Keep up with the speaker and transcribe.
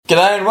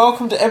G'day and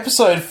welcome to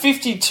episode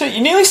 52. You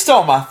nearly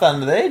stole my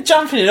thunder there,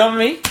 jumping in on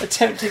me,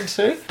 attempting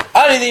to.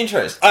 I do the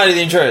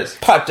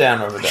intros. Pipe down,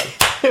 Robert.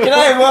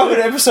 G'day and welcome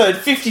to episode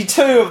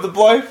 52 of the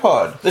Blow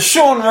Pod. The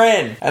Sean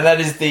Wren. And that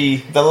is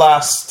the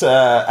last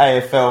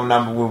AFL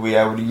number we'll be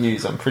able to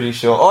use, I'm pretty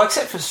sure. Oh,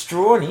 except for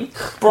Strawny.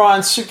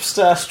 Brian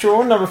Superstar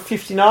Strawn, number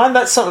 59.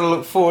 That's something to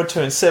look forward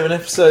to in 7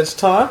 episodes'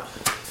 time.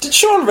 Did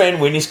Sean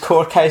Wren win his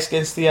court case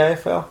against the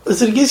AFL?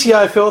 Is it against the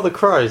AFL or the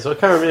Crows? I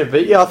can't remember.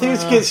 But yeah, I think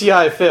it's against the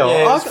AFL.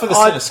 Yeah, it's for the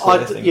Centre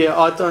Square thing. Yeah,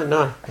 I don't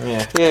know.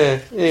 Yeah.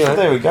 Anyway. So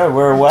there we go.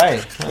 We're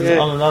away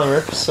on another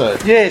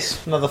episode.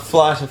 Yes. Another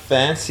flight of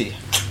fancy.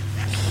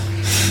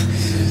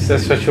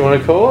 That's what you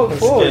want to call it?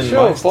 Oh,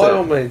 sure, by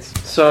all means.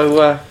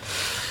 So,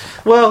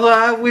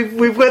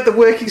 we've got the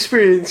work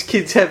experience.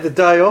 Kids have the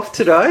day off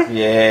today.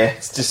 Yeah,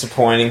 it's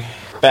disappointing.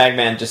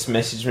 Bagman just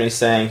messaged me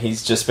saying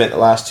he's just spent the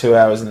last 2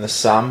 hours in the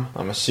sun.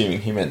 I'm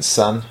assuming he meant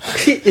sun.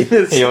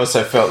 He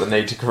also felt the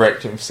need to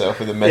correct himself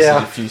with a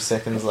message a few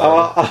seconds later.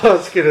 I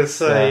was going to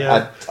say...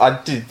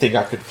 I did think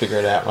I could figure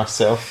it out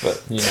myself,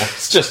 but,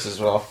 it's just as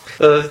well.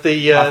 I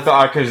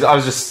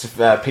was just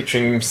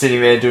picturing him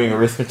sitting there doing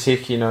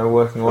arithmetic,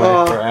 working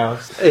away for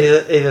hours.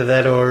 Either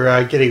that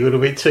or getting a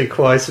little bit too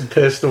close and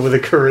personal with a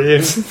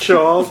Korean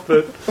child,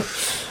 but...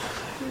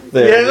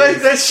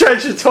 let's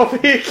change the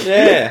topic.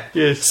 Yeah.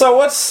 Yes. So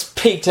what's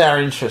piqued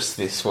our interest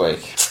this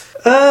week?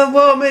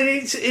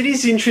 It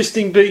is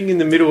interesting being in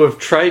the middle of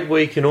trade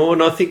week and all,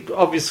 and I think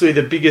obviously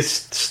the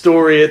biggest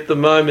story at the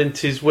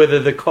moment is whether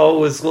the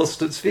coal has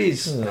lost its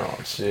fizz. Oh,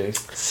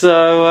 jeez.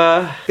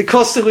 So, the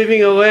cost of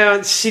living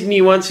allowance,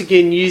 Sydney once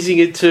again using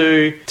it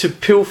to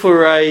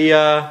pilfer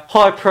a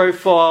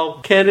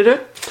high-profile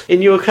candidate.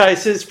 In your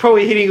case, it's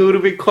probably hitting a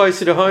little bit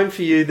closer to home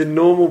for you than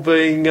normal,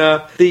 being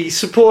the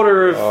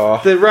supporter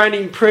of the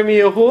reigning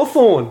premier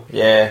Hawthorn.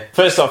 Yeah.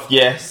 First off,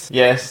 yes.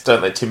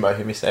 Don't let Timbo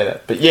hear me say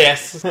that. But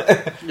yes.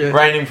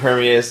 Reigning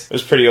premiers. It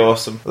was pretty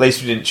awesome. At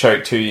least we didn't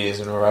choke 2 years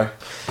in a row.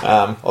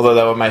 Although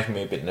they were making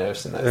me a bit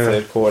nervous in that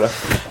third quarter.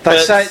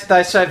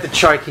 They saved the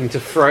choking to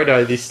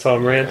Frodo this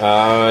time round.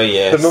 Oh,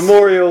 yes. The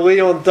Memorial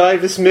Leon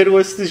Davis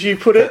medalist, as you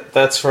put it.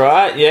 That's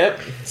right, yep.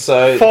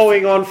 So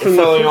Following on from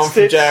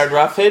Jared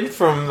Ruffhead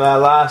from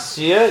last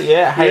year,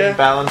 Hayden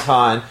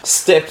Ballantyne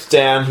stepped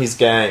down his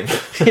game.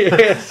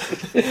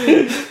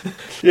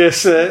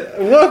 Yes.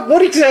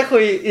 What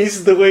exactly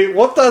is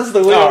what does the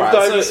Leon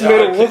Davis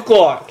medal look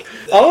like?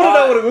 I want to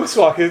know what it looks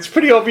like. It's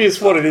pretty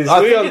obvious what it is.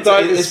 I think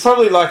it's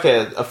probably like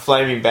a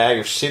flaming bag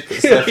of shit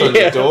that's left on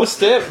your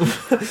doorstep.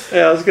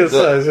 Yeah, I was going to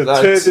say,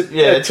 it's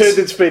a turd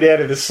that's been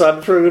out in the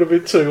sun for a little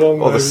bit too long.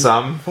 Or the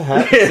sun,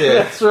 perhaps. Yeah,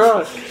 that's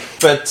right.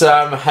 But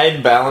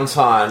Hayden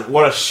Ballantyne,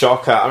 what a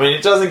shocker. I mean,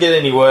 it doesn't get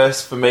any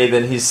worse for me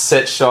than his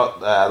set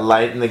shot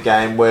late in the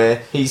game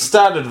where he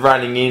started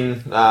running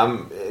in.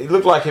 It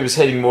looked like he was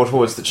heading more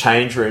towards the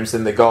change rooms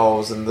than the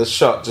goals, and the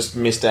shot just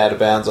missed out of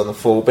bounds on the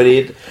full. But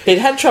he'd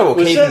had trouble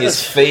keeping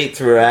his feet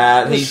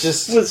throughout.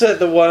 Was that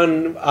the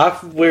one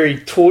where he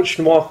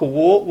torched Michael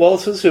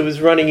Walters, who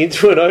was running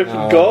into an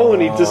open goal,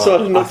 and he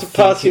decided not to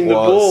pass him the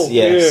ball?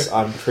 Yes,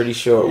 I'm pretty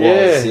sure it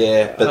was.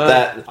 Yeah,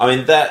 but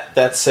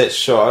that set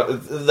shot,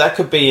 that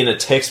could be in a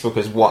textbook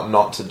as what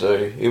not to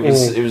do. It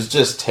was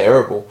just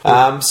terrible.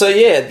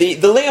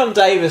 The Leon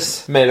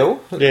Davis medal.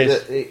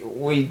 Yes.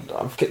 We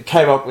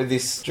came up with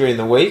this during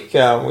the week,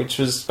 which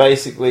was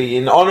basically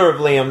in honour of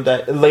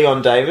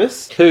Leon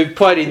Davis, who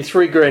played in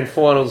 3 grand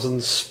finals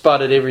and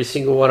sputtered every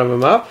single one of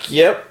them up.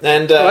 Yep,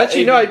 and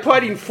he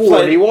played in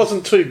 4, and he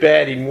wasn't too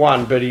bad in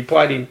 1, but he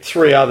played in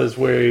 3 others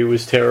where he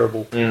was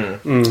terrible.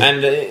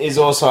 And is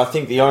also, I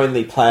think, the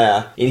only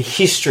player in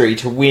history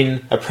to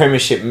win a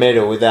premiership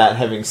medal without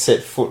having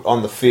set foot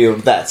on the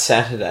field that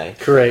Saturday.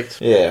 Correct.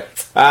 Yeah.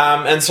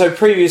 And so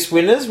previous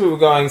winners, we were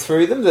going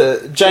through them.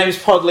 The James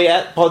Podsy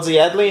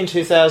Adley in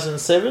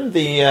 2007,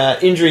 the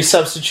injury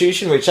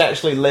substitution, which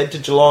actually led to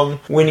Geelong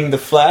winning the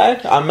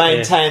flag. I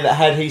maintain that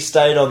had he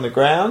stayed on the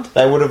ground,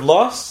 they would have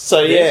lost.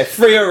 So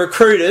Freo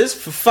recruiters,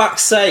 for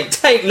fuck's sake,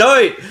 take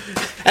note.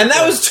 And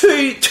that was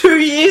two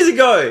years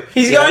ago.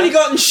 He's only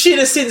gotten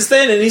shitter since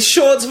then, and his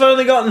shorts have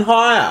only gotten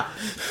higher.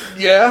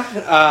 Yeah.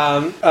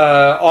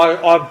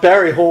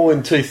 Barry Hall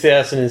in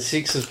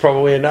 2006 is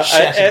probably another...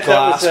 Shattered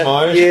glass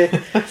mode. Yeah.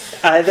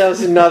 That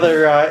was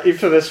another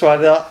infamous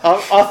one.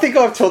 I think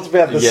I've talked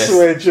about the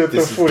sledge at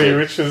the footy,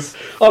 which is...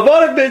 I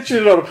might have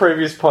mentioned it on a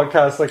previous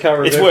podcast, I can't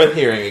remember. It's worth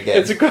hearing again.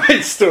 It's a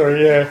great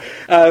story, yeah.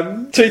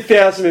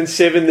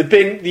 2007,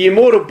 the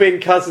immortal Ben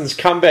Cousins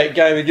comeback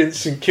game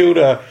against St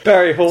Kilda.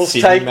 Barry Hall's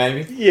Sydney,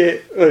 maybe? Yeah.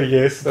 Oh,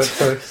 yes.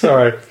 That's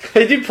sorry.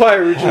 He did play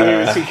originally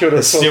with St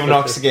Kilda. Still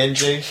knocks again,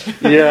 G.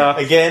 Yeah.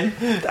 Again.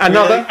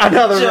 Another.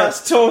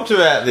 Just talked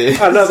about this.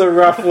 Another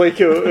rough week.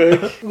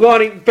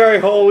 Lining Barry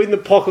Hall in the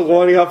pocket,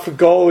 lining up for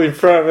goal in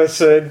front of us,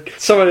 and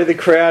someone in the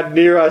crowd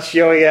near us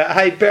yelling out,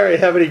 "Hey Barry,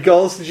 how many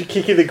goals did you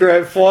kick in the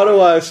grand final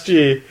last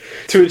year?"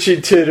 To which he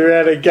turned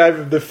around and gave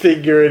him the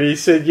finger, and he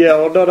said, "Yeah,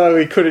 well, not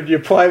only couldn't you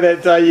play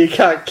that day, you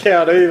can't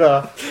count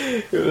either."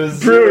 It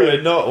was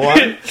brilliant, not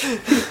one.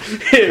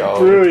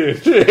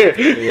 Brilliant.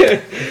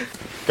 Yeah.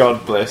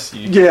 God bless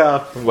you.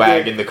 Yeah.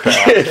 Wag in the crowd.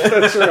 Yeah,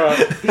 that's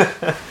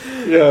right.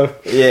 Yeah.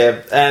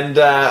 Yeah, and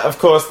of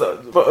course,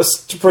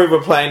 to prove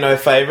we're playing no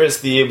favourites,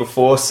 the year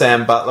before,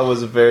 Sam Butler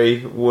was a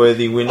very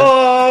worthy winner.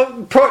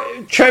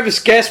 Travis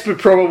Gasper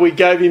probably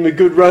gave him a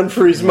good run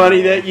for his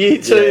money that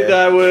year too.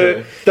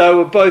 Yeah, they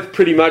were both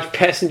pretty much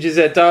passengers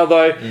that day,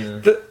 although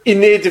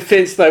in their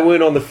defence they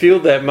weren't on the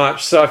field that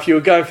much. So if you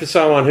were going for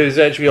someone who's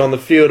actually on the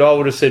field, I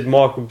would have said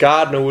Michael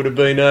Gardner would have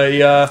been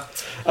a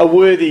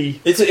worthy.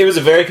 It was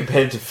a very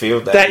competitive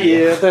field that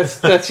year. Yeah,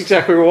 that's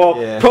exactly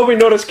right. Yeah. Probably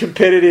not as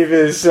competitive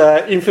as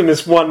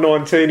infamous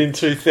 119 in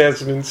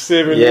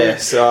 2007.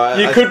 Yes,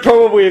 you could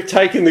probably have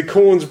taken the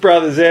Corns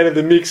brothers out of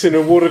the mix and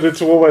awarded it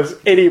to almost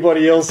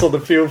anybody else on the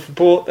field for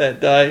Port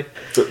that day.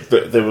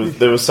 But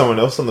there was someone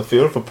else on the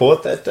field for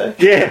Port that day?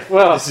 Yeah,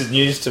 well... This is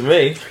news to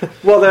me.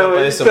 Well, there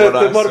might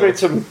have been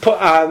some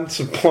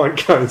point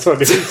cones on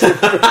it.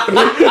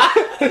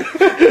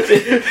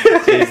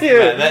 Jeez,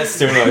 man, that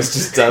still knows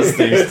just does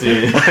things to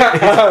you. It's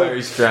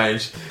very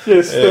strange.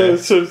 Yes,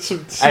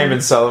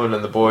 Eamon Sullivan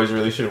and the boys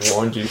really should have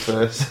warned you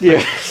first.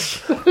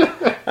 Yes.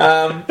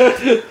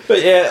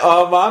 But yeah,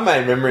 my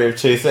main memory of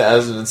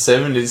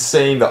 2007 is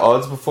seeing the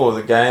odds before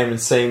the game and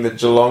seeing that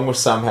Geelong was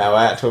somehow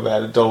out to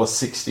about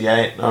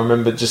 $1.68. I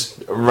remember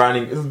just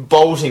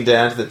bolting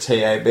down to the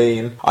TAB,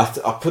 and I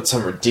put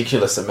some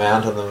ridiculous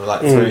amount on them,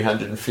 like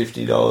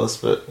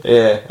 $350. But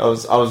yeah, I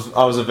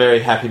was a very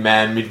happy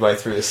man midway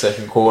through the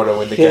second quarter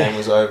when the game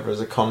was over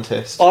as a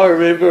contest. I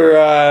remember.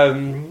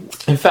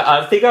 In fact,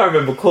 I think I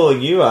remember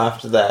calling you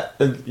after that,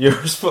 and your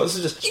response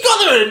was just, "You got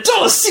them at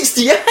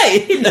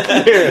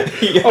 $1.68."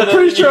 Yeah, I'm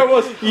pretty sure it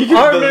was. You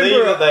can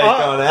believe that they'd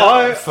gone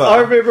out. I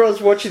remember I was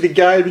watching the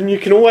game, and you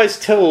can always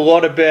tell a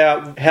lot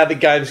about how the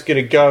game's going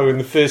to go in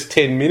the first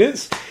 10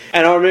 minutes.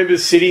 And I remember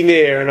sitting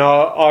there, and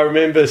I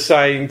remember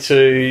saying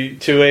to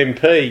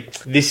MP,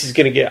 "This is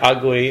going to get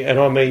ugly," and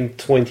I mean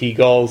 20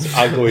 goals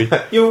ugly.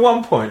 You were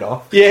 1 point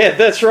off. Yeah,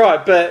 that's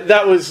right. But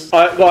that was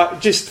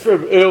just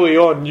from early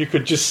on, you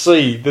could just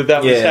see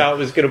that was how it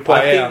was going to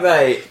play out.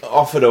 I think they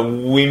offered a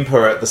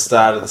whimper at the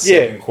start of the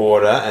second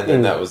quarter, and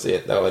then that was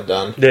it. They were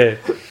done. Yeah,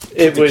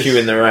 it was cue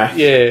in the rack.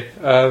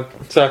 Yeah,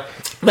 so.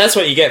 That's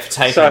what you get for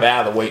taking a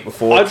bow the week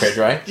before,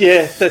 Pedro.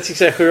 Yeah, that's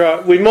exactly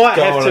right. We might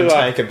have to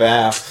take a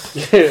bow.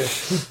 Yeah,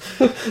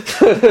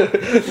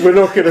 we're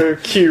not going to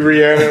cue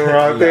Rihanna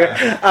right there.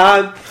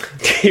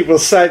 We'll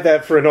save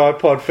that for an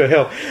iPod for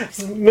hell.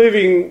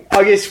 Moving,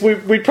 I guess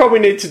we probably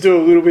need to do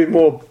a little bit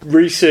more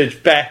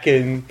research back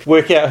and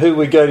work out who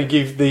we're going to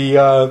give the.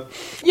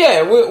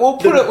 We'll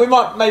put it. We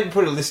might maybe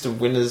put a list of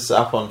winners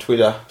up on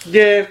Twitter.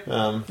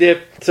 Yeah.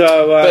 Yep.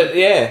 So, but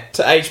yeah,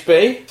 to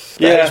HB,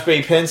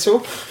 HB pencil,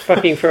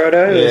 fucking Frodo,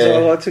 as I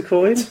like to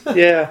call him.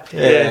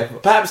 Yeah.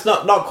 Perhaps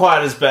not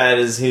quite as bad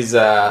as his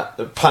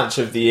punch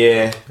of the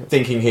air,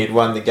 thinking he'd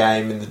won the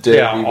game in the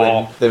derby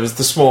when there was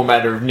the small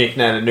matter of Nick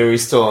Natanui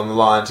still on the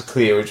line to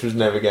clear, which was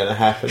never going to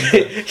happen.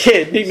 Nick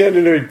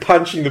Natanui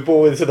punching the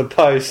ball into the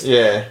post.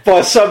 Yeah.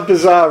 By some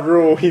bizarre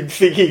rule, him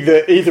thinking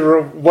that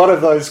either one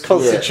of those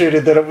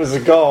constituted that it was a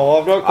goal.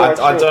 I'm not quite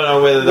sure. I don't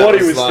know whether that what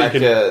was he was like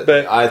thinking,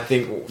 but I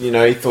think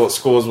he thought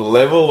scores were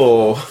level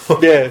or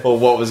or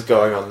what was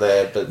going on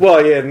there. But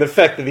and the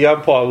fact that the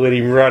umpire let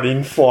him run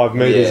in 5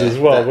 metres as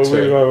well, but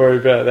we won't worry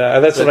about that.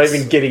 And that's not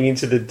even getting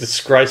into the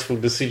disgraceful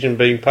decision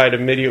being paid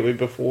immediately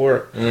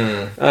before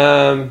it.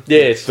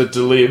 Yes. For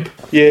Delib.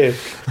 Yeah.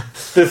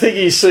 The thing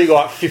you see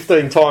like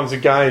 15 times a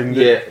game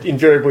that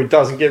invariably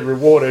doesn't get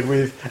rewarded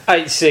with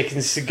 8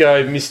 seconds to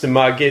go, Mr.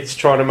 Margette's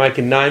trying to make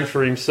a name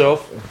for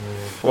himself.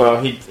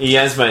 Well, he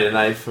has made a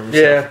name for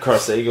himself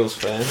across Eagles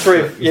fans.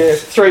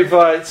 3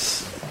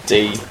 votes.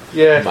 D.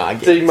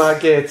 Margette's. D.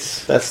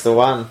 Margette's. That's the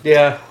one.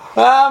 Yeah.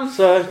 I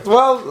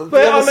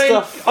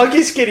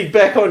guess getting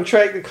back on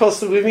track, the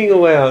cost of living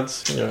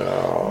allowance.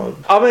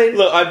 I mean,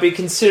 look, I'd be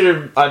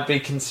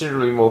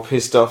considerably more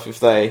pissed off if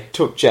they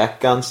took Jack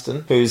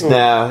Gunston, who's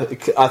now,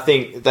 I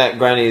think that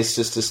Granny has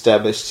just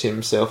established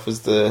himself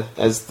as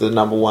the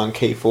number one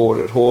key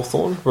forward at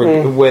Hawthorn,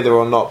 whether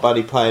or not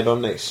Buddy played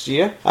on next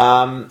year.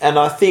 And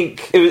I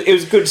think it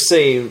was good to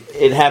see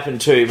it happen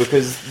too,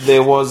 because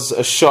there was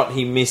a shot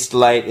he missed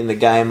late in the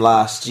game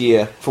last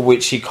year for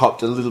which he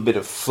copped a little bit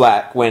of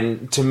flack, when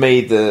to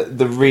me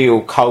the real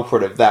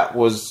culprit of that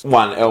was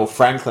one L.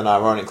 Franklin,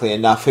 ironically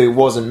enough, who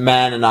wasn't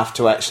man enough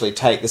to actually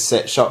take the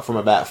set shot from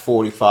about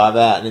 45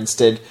 out and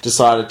instead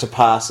decided to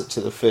pass it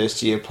to the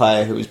first year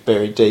player who was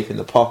buried deep in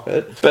the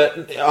pocket.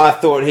 But I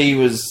thought he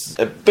was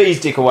a bee's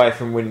dick away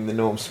from winning the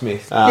Norm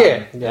Smith.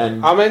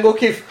 And I mean,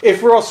 look,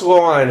 if Ross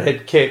Lyon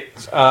had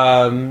kept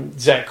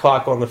Zach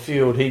Clark on the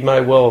field, he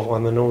may well have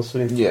won the Norm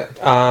Smith. Yeah.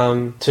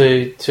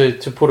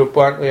 To put it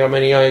bluntly, I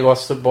mean, he only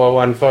lost it by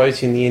 1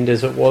 vote in the end,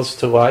 as it was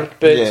to Lake.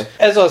 But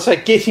as I say,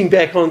 getting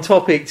back on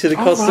topic to the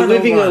cost of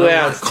living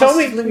allowance. Tell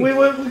me,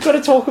 we've got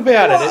to talk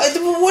about it.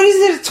 what is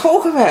there to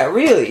talk about,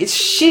 really? It's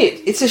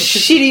shit. It's a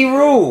shitty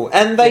rule.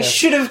 And they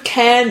should have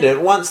canned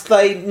it once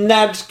they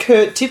nabbed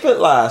Kurt Tippett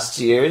last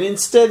year, and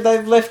instead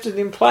they've left it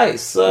in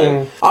place.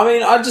 So, I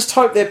mean, I just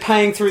hope they're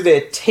paying through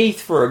their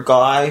teeth for a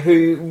guy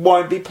who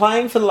won't be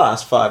playing for the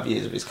last 5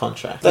 years of his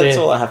contract. That's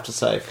all I have to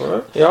say for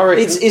it. Yeah,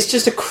 it's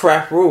just a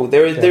crap rule.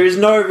 There is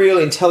no real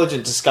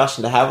intelligent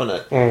discussion to have on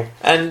it.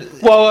 And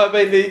well, I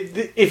mean,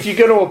 if you're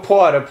going to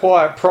apply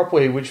it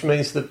properly, which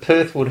means that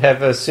Perth would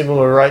have a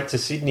similar rate to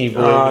Sydney.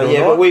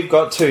 But we've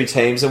got two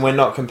teams and we're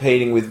not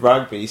competing with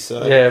rugby.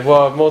 So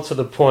well, more to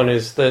the point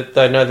is that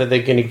they know that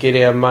they're going to get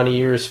our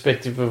money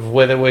irrespective of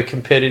whether we're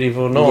competitive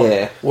or not.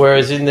 Yeah.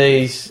 Whereas in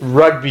these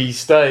rugby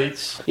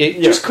states,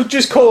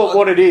 just call it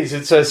what it is.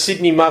 It's a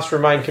Sydney must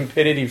remain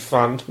competitive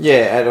fund.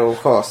 Yeah, at all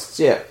costs.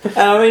 Yeah, and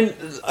I mean,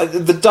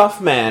 the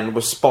Duff man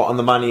was spot on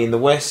the money in the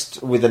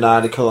West with an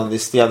article on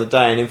this the other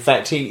day, and in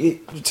fact,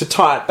 he to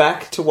tie it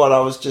back to what I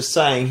was just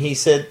saying, he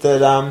said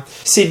that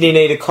Sydney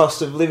need a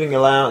cost of living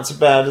allowance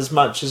about as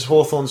much as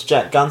Hawthorn's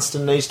Jack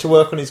Gunston needs to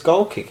work on his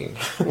goal kicking.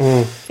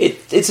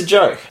 It's a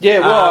joke. Yeah,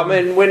 well, I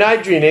mean, when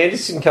Adrian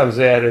Anderson comes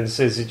out and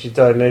says that you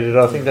don't need it,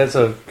 I think that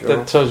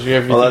tells you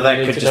everything. Although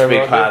that could just be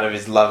part of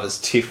his lover's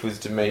tiff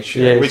with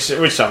Demetria,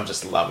 which I'm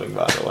just loving,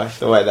 by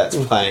the way that's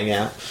playing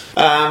out.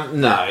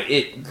 No,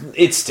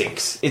 it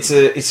stinks. It's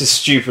a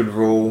stupid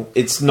rule.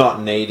 It's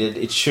not needed.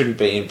 It shouldn't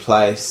be in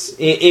place.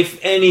 If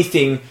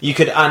anything, you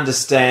could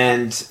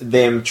understand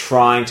them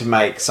trying to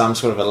make some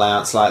sort of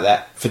allowance like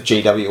that for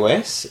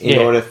GWS in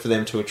order for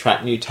them to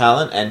attract new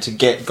talent and to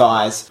get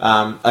guys,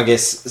 I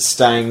guess,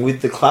 staying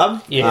with the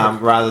club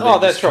rather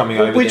than just coming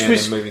over there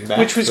and moving back.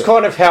 Which was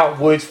kind of how it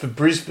worked for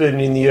Brisbane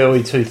in the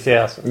early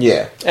 2000s.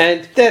 Yeah.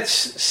 And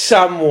that's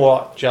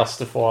somewhat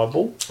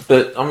justifiable.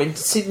 But, I mean,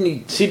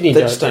 Sydney they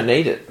just don't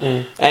need it.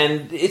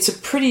 And it's a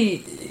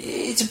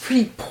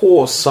pretty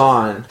poor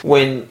sign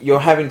when you're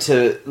having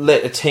to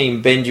let a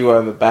team bend you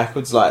over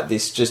backwards like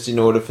this just in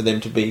order for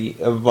them to be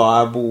a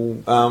viable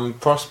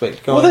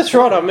prospect. Well, that's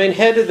right. I mean,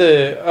 how do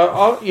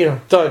I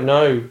don't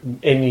know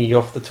any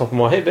off the top of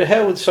my head, but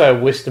how would, say, a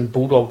Western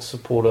Bulldogs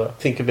supporter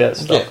think about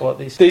stuff like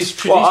this?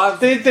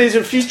 There's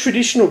a few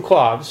traditional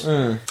clubs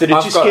that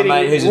are just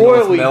getting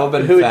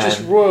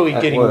royally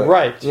getting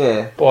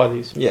raped by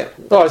this. Yeah.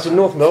 Oh, it's a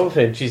North Melbourne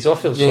fan. Jeez, I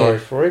feel sorry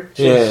for him.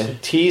 Jeez, the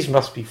tears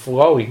must be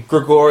flowing.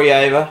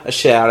 Grigorieva, a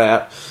shout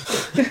out.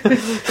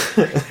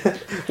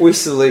 We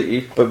salute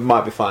you, but it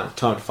might be time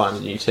to find a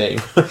new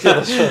team. That's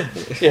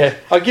right. Yeah,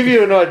 I'll give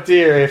you an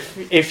idea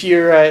if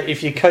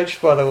you're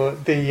coached by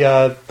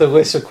the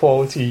lesser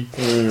quality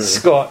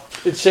Scott.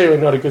 It's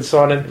certainly not a good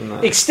sign.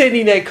 And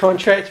extending that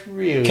contract,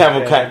 really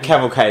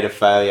cavalcade of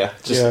failure.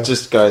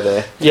 Just go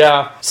there.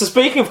 Yeah. So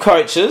speaking of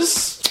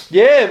coaches.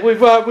 Yeah, we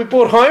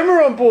brought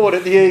Homer on board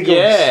at the Eagles.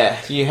 Yeah,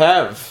 you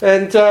have.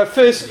 And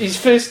his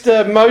first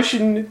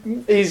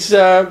motion is,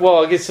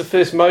 I guess the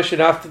first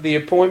motion after the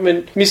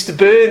appointment, Mr.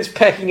 Burns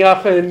packing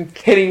up and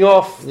heading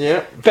off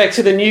back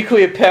to the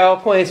nuclear power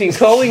plant in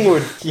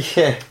Collingwood.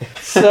 Yeah.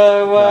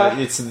 So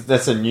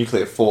that's a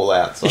nuclear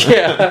fallout. So.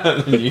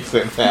 Yeah.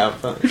 Nuclear power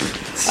plant.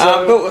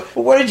 But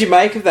what did you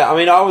make of that? I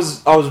mean, I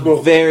was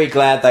very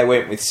glad they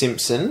went with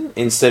Simpson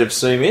instead of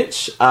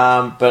Sumich.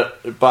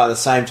 But by the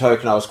same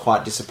token, I was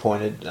quite disappointed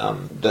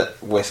that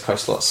West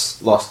Coast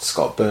lost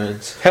Scott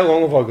Burns. How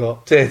long have I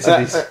got to answer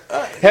this?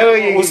 How are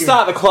you? We'll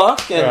start the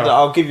clock and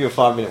I'll give you a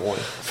 5-minute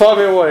warning.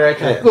 5-minute warning,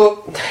 okay. Yeah.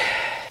 Look,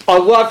 I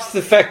loved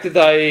the fact that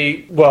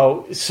I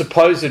love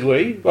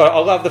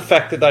the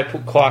fact that they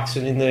put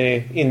Clarkson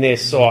in their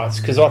sights,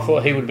 because I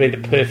thought he would be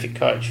the perfect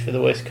coach for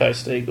the West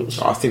Coast Eagles.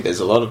 I think there's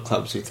a lot of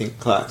clubs who think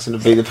Clarkson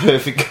would be the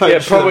perfect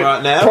coach for them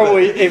right now.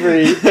 Probably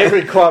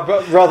every club,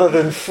 rather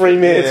than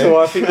Fremantle,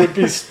 I think would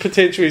be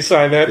potentially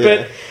saying that.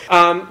 Yeah.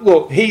 But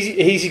look,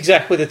 he's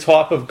exactly the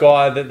type of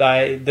guy that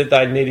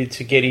they needed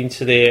to get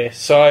into there.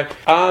 So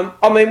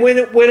I mean, when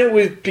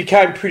it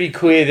became pretty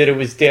clear that it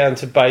was down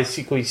to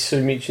basically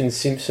Sumich and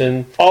Simpson,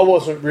 I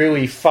wasn't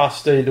really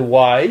fussed either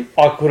way.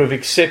 I could have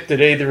accepted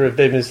either of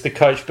them as the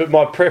coach, but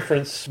my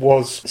preference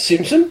was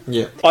Simpson.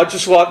 Yeah. I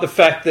just like the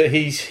fact that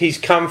he's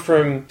come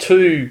from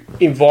two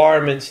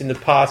environments in the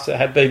past that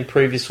have been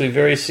previously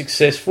very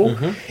successful.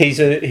 Mm-hmm.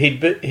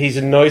 He's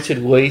a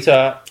noted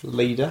leader.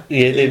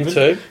 Yeah, them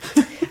too.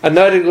 A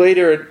noted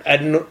leader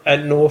at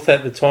North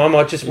at the time.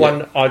 I just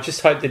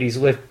hope that he's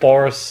left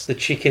Boris the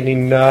chicken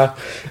in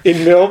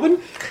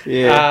Melbourne.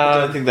 Yeah, I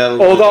don't think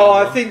that'll. Although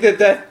I think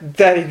that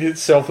in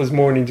itself was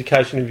more an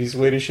indication of his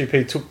leadership.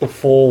 He took the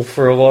fall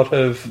for a lot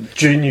of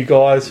junior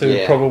guys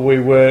who probably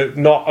were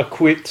not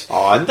equipped.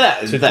 Oh, and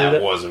that was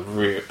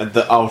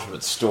the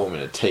ultimate storm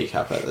in a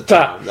teacup at the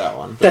time.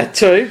 That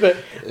too, but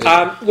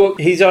look,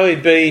 he's only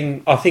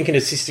been, I think, an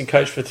assistant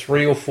coach for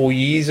 3 or 4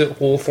 years at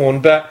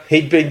Hawthorn, but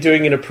he'd been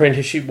doing an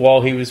apprenticeship premiership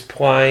while he was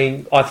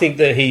playing. I think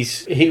that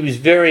he was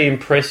very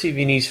impressive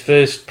in his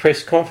first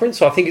press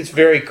conference. I think it's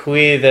very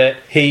clear that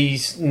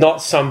he's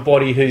not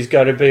somebody who's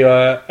going to be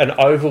an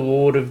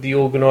overlord of the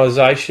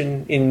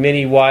organisation in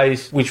many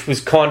ways, which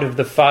was kind of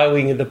the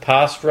failing of the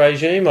past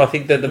regime. I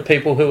think that the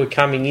people who are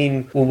coming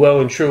in will well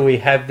and truly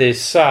have their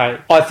say.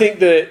 I think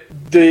that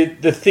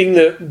the thing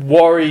that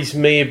worries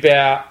me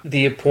about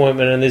the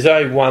appointment, and there's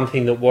only one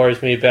thing that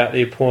worries me about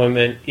the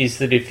appointment, is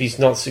that if he's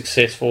not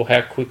successful,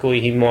 how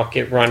quickly he might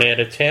get run out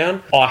of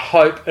town. I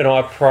hope and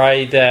I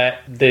pray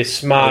that they're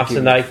smart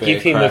and they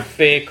give him a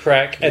fair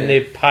crack and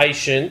they're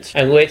patient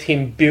and let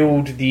him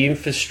build the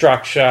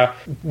infrastructure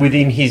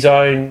within his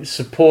own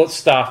support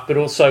staff, but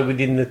also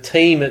within the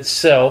team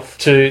itself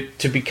to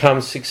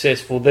become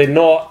successful. They're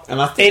not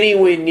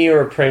anywhere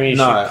near a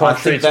premiership,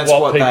 contrary to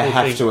what people they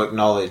have think. to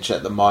acknowledge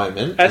at the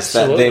moment.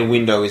 Absolutely. Is that their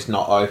window is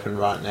not open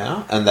right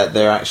now, and that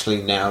they're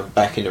actually now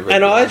back in a regular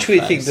And I actually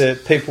phase. think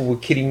that people were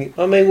kidding.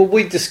 I mean, well,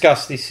 we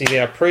discussed this in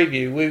our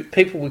preview.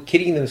 People were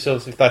kidding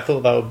themselves if they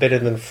thought they were better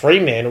than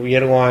Fremantle,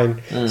 yet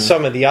alone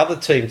some of the other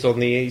teams on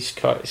the East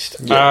Coast.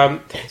 Yeah.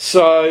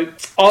 So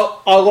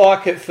I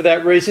like it for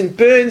that reason.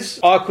 Burns,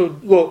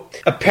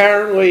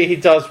 apparently he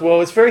does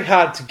well. It's very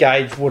hard to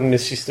gauge what an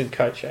assistant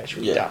coach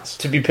actually does,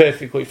 to be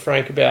perfectly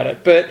frank about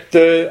it. But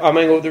the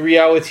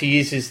reality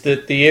is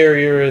that the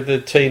area of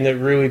the team that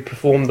really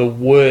performed the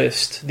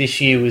worst this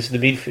year was the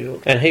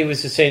midfield, and he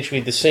was essentially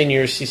the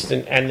senior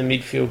assistant and the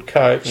midfield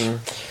coach.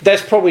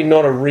 That's probably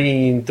not a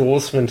ringing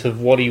endorsement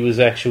of what he was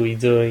actually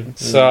doing.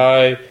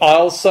 So I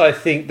also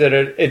think that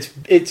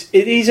it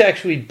is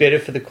actually better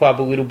for the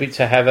club a little bit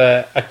to have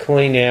a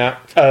clean out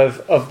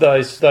of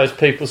those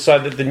people, so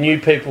that the new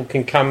people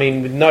can come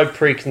in with no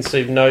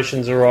preconceived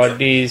notions or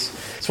ideas.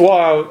 That's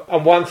why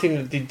one thing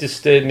that did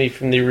disturb me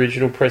from the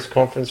original press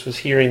conference was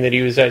hearing that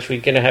he was actually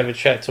going to have a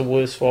chat to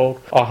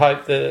Worsfold. I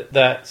hope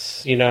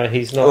that's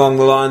he's not along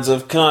the lines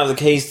of, can I have the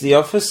keys to the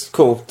office?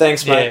 Cool,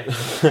 thanks, mate.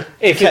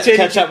 If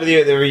catch up with you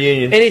at the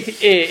reunion.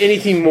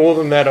 Anything more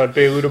than that, I'd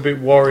be a little bit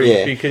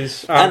worried,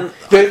 because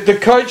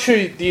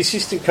the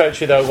assistant coach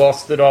who they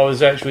lost, that I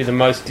was actually the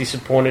most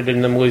disappointed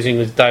in them losing,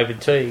 was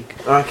David Teague,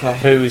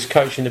 who was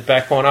coaching the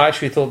back line. I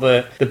actually thought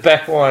the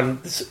back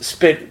line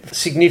spent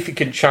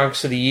significant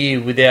chunks of the year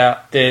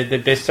without their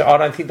best. I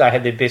don't think they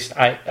had their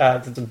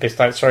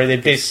their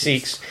best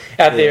six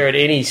out there at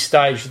any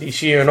stage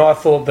this year, and I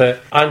thought that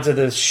under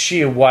the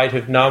sheer weight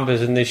of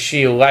numbers and the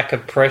sheer lack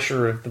of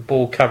pressure of the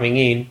ball coming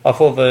in, I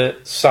thought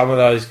that some of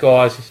those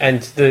guys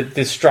and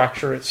the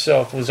structure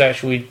itself was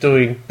actually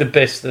doing the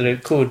best that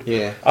it could.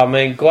 Yeah. I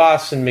mean,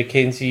 Glass and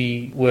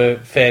McKenzie were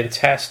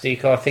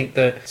fantastic. I think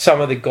that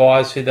some of the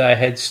guys who they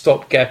had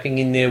stop-gapping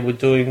in there were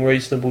doing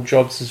reasonable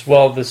jobs as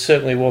well. There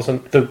certainly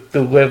wasn't the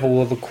level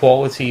or the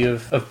quality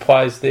of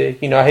players there.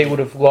 He would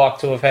have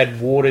liked to have had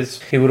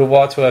Waters, he would have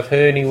liked to have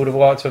Hearn, he would have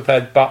liked to have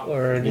had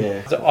Butler, and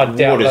I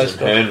doubt Waters those and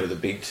guys. Hearn were the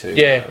big two.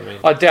 Yeah,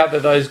 I doubt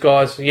that those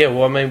guys.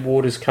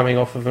 Waters coming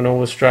off of an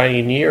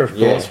All-Australian year, of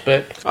course,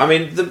 but I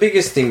mean, the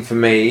biggest thing for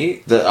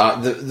me,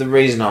 the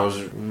reason I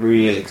was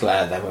really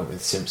glad they went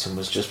with Simpson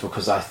was just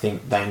because I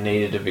think they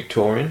needed a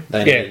Victorian.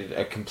 They needed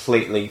a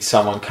completely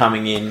someone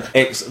coming in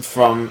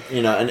from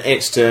an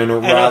external,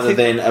 and rather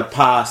than a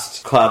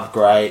past club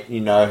great.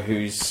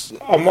 Who's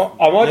I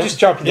might just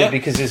jump in there,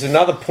 because there's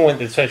another point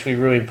that's actually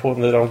really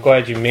important that I'm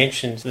glad you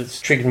mentioned, that's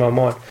triggered my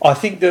mind. I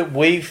think that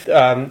we've,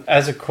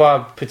 as a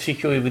club,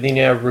 particularly within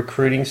our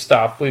recruiting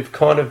staff, we've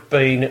kind of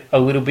been a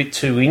little bit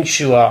too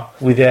insular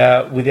with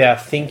our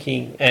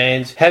thinking,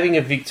 and having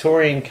a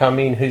Victorian come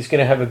in who's going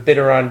to have a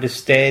better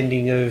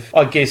understanding of,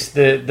 I guess,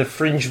 the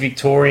fringe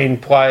Victorian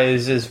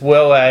players, as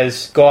well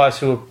as guys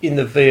who are in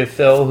the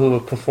VFL who are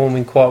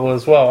performing quite well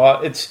as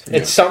well.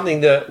 It's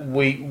something that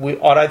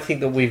I don't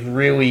think that we've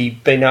really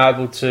been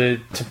able to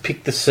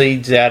pick the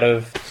seeds out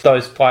of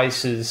those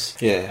places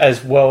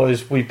as well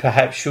as we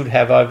perhaps should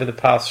have over the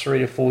past 3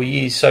 to 4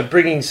 years. So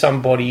bringing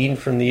somebody in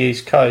from the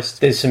East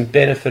Coast, there's some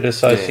benefit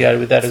associated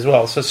with that as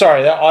well. So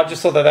sorry, I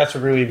just thought that's a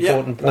really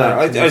important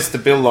point. No, it's the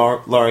Bill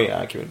Laurie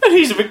argument. And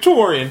he's a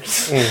Victorian.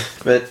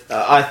 But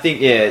I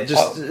think,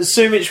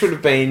 Sumich would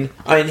have been...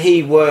 I mean,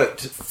 he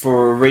worked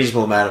for a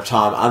reasonable amount of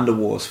time under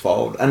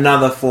Worsfold,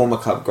 another former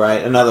club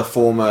great, another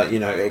former,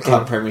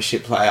 club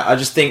premiership player. I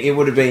just think it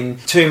would have been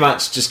too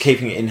much just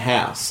keeping it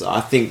in-house.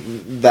 I think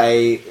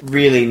they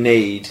really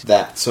need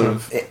that sort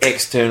of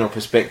external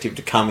perspective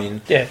to come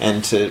in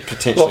and to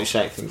potentially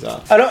shake things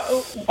up. And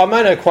I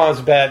made no qualms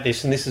about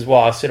this, and this is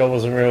why I said I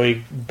wasn't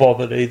really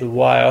bothered either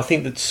way. I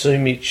think that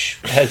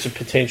Sumich has the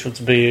potential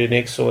to be an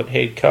excellent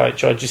head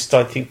coach. I just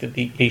don't think that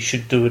he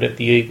should do it at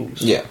the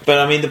Eagles. Yeah, but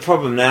I mean, the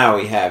problem now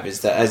we have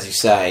is that, as you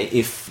say,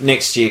 if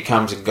next year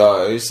comes and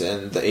goes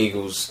and the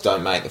Eagles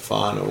don't make the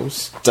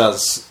finals,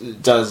 does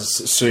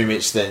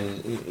Sumich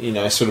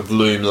then, sort of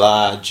loom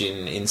large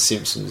in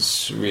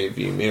Simpsons'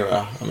 rearview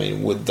mirror? I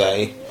mean, would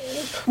they...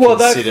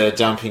 consider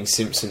dumping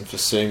Simpson for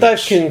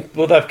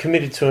Soomich. They've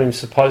committed to him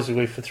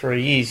supposedly for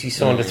 3 years. He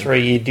signed a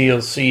 3-year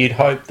deal, so you'd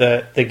hope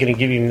that they're going to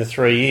give him the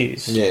 3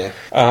 years. Yeah,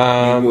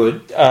 you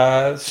would.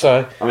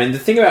 The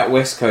thing about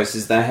West Coast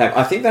is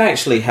I think they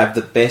actually have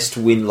the best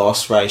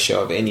win-loss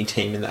ratio of any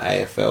team in the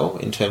AFL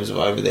in terms of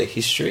over their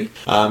history.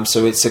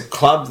 So it's a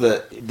club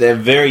that they're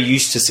very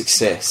used to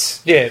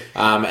success. Yeah,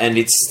 and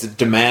it's the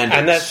demand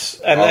that's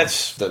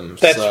them.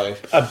 That's so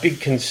a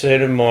big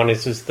concern of mine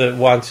is that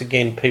once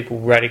again people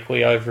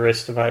radically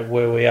overestimate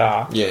where we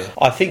are. Yeah,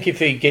 I think if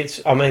he gets,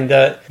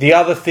 the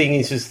other thing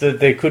is that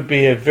there could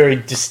be a very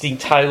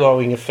distinct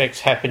haloing effects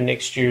happen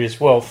next year as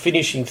well.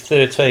 Finishing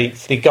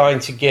 13th, they're going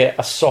to get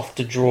a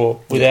softer draw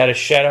without a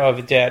shadow of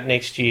a doubt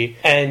next year,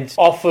 and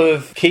off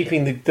of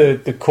keeping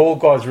the core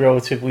guys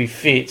relatively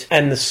fit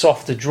and the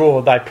softer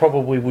draw, they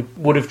probably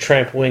would have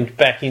trampolined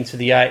back into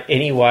the 8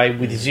 anyway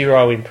with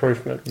zero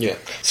improvement. Yeah.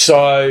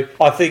 So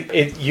I think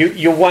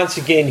you'll once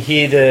again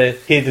hear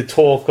the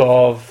talk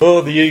of,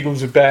 the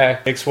Eagles are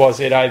back,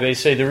 XYZ,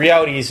 ABC. The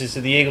reality is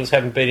that the Eagles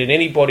haven't beaten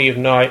anybody of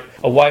note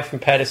away from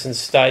Patterson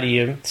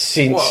Stadium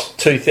since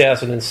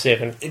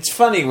 2007. It's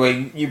funny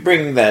when you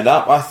bring that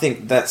up. I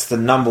think that's the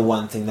number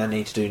one thing they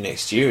need to do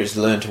next year is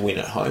learn to win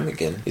at home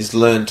again, is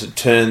learn to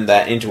turn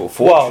that into a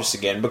fortress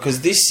again,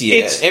 because this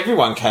year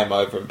everyone came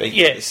over and beat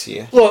you this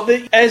year. Look,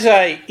 as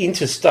a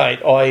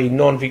interstate, i.e.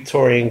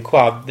 non-Victorian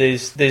club,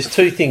 there's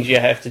two things you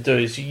have to do.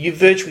 Is you've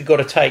virtually got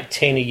to take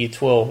 10 of your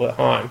 12 at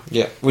home.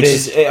 Yeah,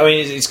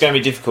 it's going to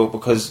be difficult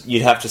because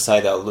you'd have to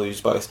say they'll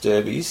lose both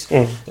derbies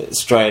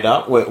straight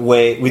up. Where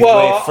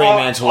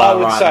Fremantle are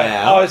right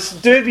now,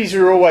 derbies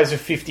are always a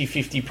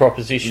 50-50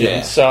 proposition.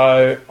 Yeah.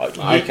 So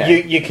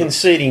you're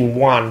conceding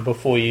one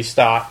before you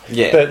start.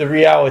 Yeah. But the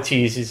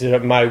reality is that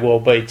it may well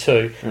be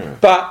 2.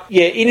 But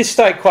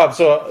interstate clubs,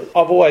 I've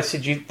always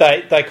said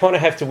they kind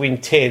of have to win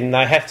 10.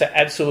 They have to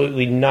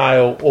absolutely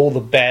nail all the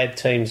bad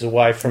teams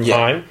away from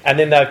home, and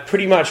then they've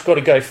pretty much got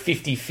to go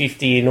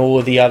 50-50 in all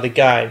of the other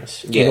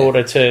games in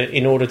order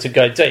to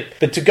go deep.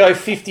 But to go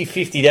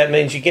 50-50, that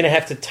means you're going to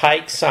have to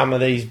take some of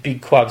these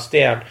big clubs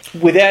down.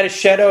 Without a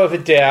shadow of a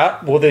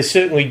doubt, well, they're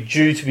certainly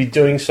due to be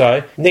doing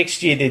so.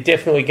 Next year, they're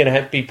definitely going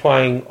to be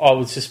playing, I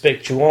would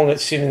suspect, Geelong at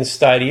Simmons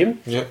Stadium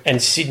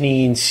and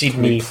Sydney in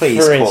Sydney,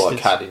 please for call instance.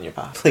 a cut in your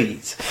bar.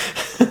 Please.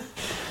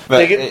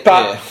 But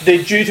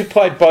they're due to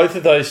play both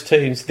of those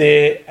teams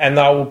there, and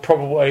they will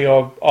probably,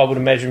 I would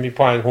imagine, be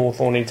playing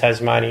Hawthorn in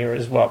Tasmania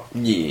as well.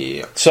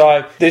 Yeah.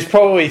 So there's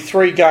probably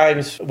 3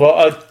 games, 2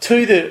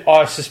 that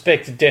I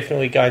suspect are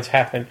definitely going to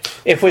happen.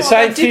 If we're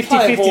saying 50-50... They did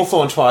play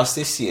Hawthorn twice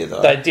this year,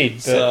 though. They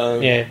did,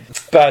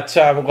 but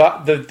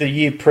the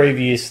year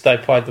previous, they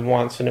played them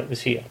once, and it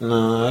was here.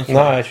 No, okay. No,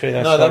 actually,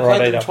 that's not right either. No, they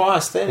played them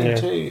twice then,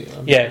 too.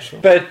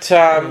 But,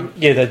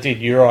 they did,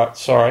 you're right,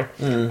 sorry.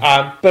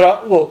 But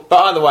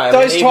either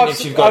way, even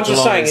if you've got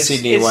Geelong and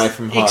Sydney away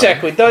from home.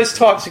 Exactly, those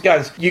types of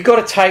games. You've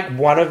got to take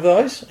one of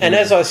those. And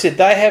as I said,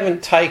 they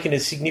haven't taken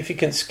a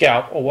significant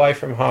scalp away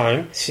from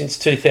home since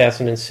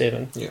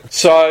 2007. Yeah.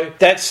 So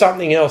that's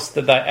something else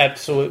that they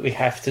absolutely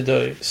have to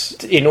do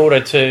in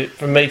order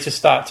for me to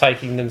start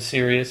taking them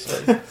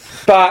seriously.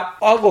 But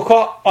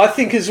I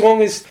think as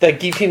long as they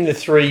give him the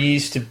 3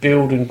 years to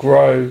build and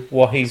grow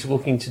what he's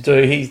looking to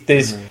do,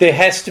 there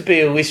has to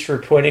be a list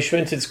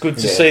replenishment. It's good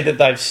to see that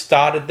they've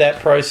started that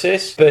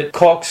process. But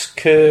Cox,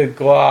 Kerr,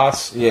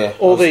 Glass,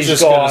 all these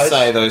guys, going to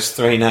say those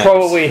 3 names,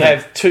 probably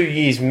have 2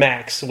 years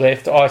max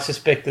left. I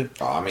suspect that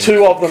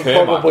 2 of them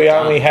Kerr probably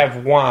only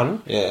have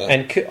 1. Yeah.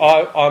 And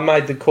I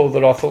made the call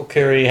that I thought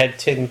Curry had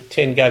 10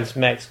 games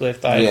max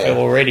left AFL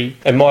already.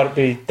 It might have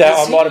been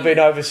that I might have been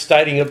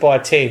overstating it by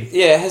 10.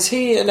 Yeah, has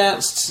he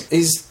announced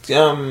his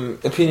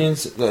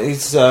opinions?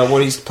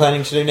 What he's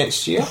planning to do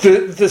next year?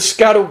 The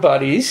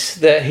scuttlebutt is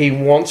that he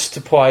wants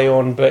to play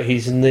on, but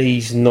his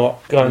knee's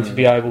not going to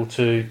be able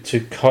to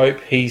cope.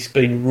 He's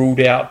been ruled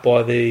out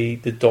by the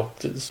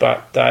doctors,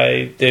 but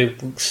they're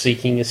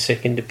seeking a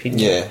second opinion.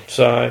 Yeah,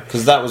 so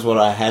because that was what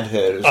I had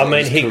heard.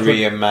 His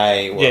career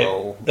may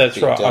well. Yeah, that's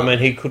right. Done.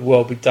 He could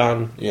well be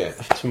done.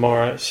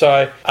 Tomorrow.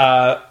 So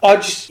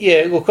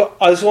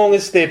as long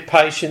as they're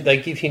patient, they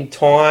give him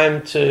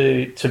time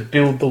to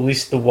build the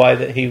list the way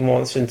that he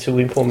wants and to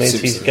implement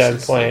his game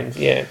plan.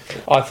 Yeah,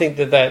 I think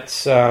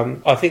that's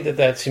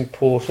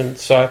important.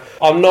 So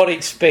I'm not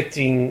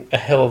expecting a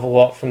hell of a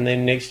lot from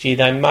them next year.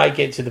 They may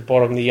get to the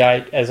bottom of the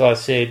 8, as I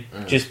said,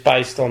 just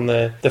based on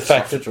the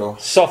fact that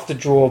softer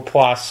draw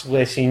plus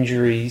less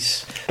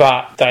injuries,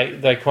 but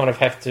they kind of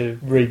have to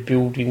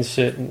rebuild in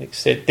certain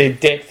extent. Their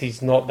depth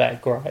is not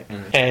that great,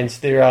 and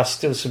there are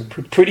still some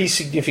pretty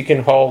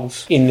significant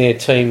holes in their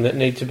team that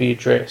need to be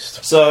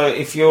addressed. So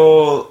if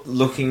you're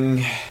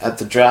looking at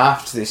the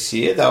draft this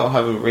year, they'll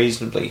have a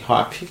reasonably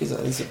high pick. Is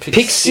it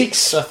pick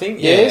 6? I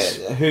think. Yes.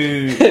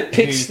 Yeah.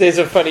 There's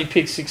a funny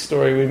pick 6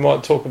 story we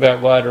might talk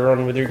about later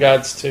on with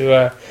regards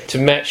to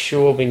Matt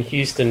Shawbin. in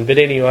Houston. But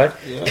anyway,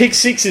 pick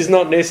six is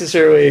not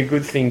necessarily a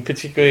good thing,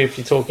 particularly if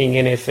you're talking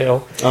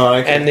NFL. Oh,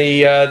 okay. And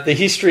the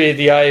history of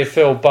the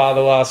AFL, bar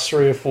the last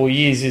 3 or 4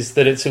 years, is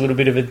that it's a little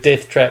bit of a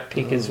death trap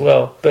pick as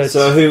well. But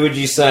so who would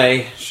you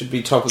say should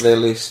be top of their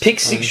list? Pick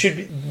six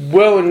should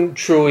well and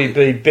truly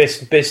be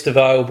best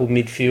available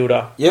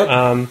midfielder.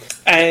 Yep.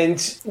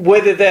 And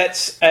whether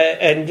that's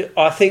and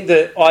I think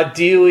that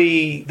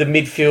ideally the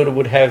midfielder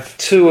would have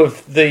 2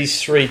 of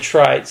these 3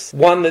 traits.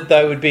 One, that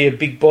they would be a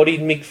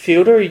big-bodied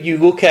midfielder. You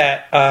look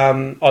at,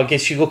 I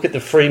guess you look at the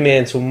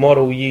Fremantle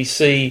model. You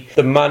see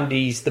the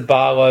Mundys, the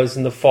Barlows,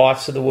 and the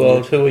Fifes of the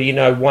world who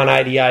are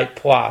 188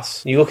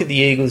 plus. You look at the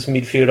Eagles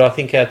midfielder. I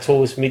think our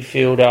tallest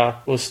midfielder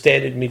or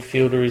standard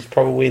midfielder is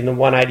probably in the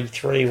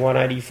 183,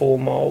 184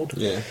 mould.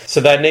 Yeah.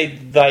 So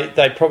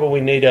they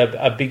probably need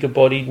a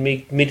bigger-bodied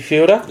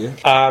midfielder. Yeah.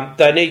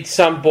 They need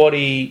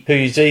somebody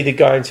who's either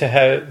going to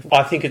have,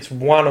 I think it's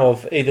one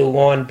of either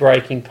line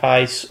breaking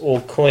pace or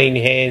clean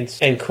hands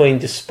and clean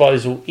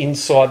disposal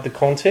inside the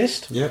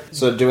contest. Yep.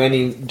 So do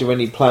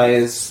any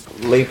players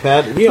leap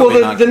out?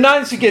 Well, the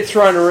names that get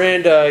thrown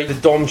around are the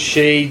Dom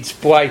Sheeds,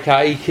 Blake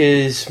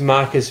Acres,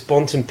 Marcus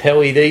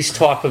Bontempelli, these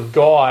type of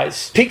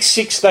guys. Pick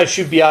six, they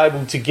should be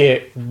able to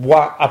get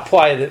a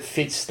player that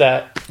fits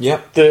that.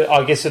 Yep.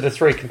 I guess of the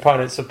 3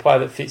 components, a player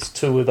that fits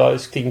 2 of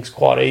those things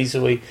quite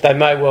easily. They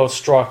may well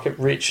strike it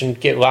rich and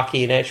get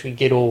lucky and actually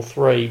get all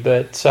 3.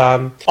 But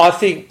I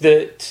think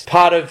that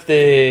part of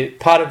their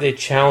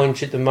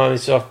challenge at the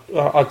moment, so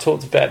I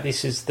talked about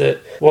this, is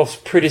that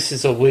whilst Pritis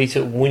is elite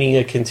at winning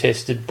a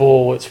contested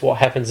ball, it's what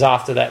happens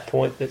after that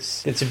point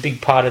that's a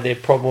big part of their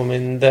problem,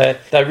 and that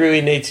they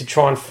really need to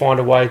try and find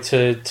a way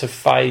to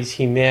phase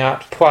him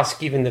out. Plus,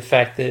 given the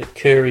fact that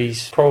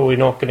Curry's probably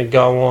not going to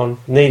go on,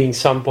 needing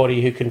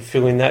somebody who can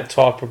fill in that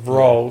type of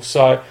role.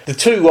 So the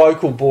 2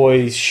 local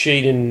boys,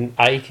 Sheed and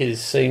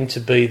Acres, seem to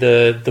be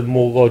the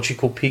more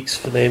logical picks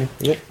for them.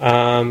 Yep.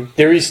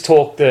 There is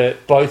talk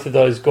that both of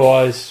those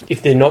guys,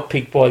 if they're not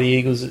picked by the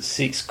Eagles at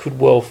 6, could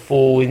well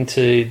fall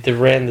into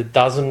around the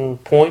dozen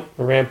point,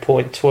 around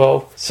point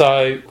 12.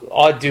 So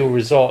ideal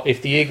result,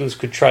 if the Eagles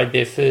could trade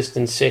their first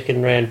and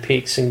second round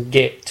picks and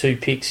get 2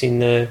 picks in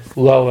the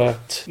lower,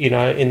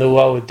 in the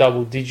lower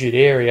double digit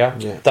area,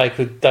 they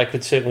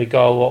could certainly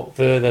go a lot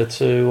further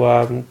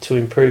to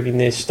improving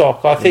their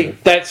stock. I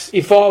think that's,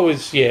 if I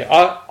was,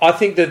 I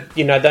think that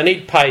they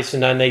need pace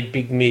and they need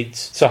big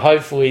mids. So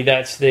hopefully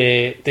that's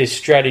their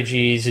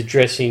strategy, is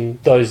addressing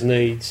those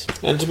needs.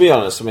 And to be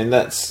honest, I mean,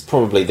 that's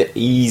probably the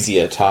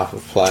easier type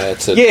of player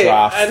to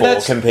draft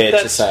for compared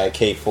to, say, a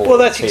key forward. Well,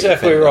 that's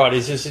exactly right.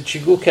 Is that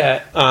you look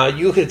at a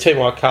team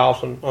like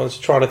Carlton. I was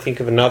trying to think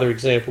of another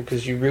example,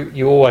 because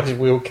you always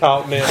wheel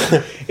Carlton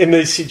out in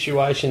these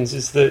situations.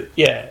 Is that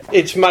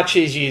it's much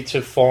easier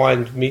to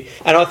find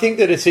and I think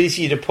that it's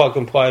easier to plug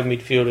and play a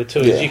midfielder too.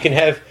 Is you can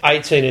have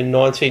 18 and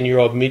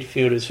 19-year-old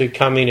midfielders who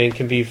come in and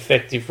can be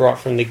effective right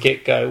from the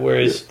get-go,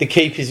 whereas the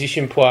key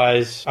position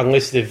players,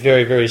 unless they're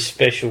very, very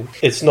special,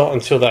 it's not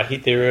until they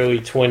hit their early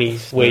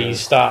 20s where you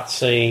start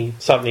seeing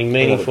something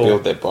meaningful.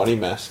 Build their body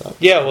mass up.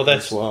 Yeah, well,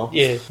 that's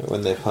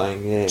when they're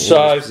playing in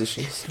those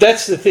positions.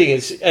 That's the thing.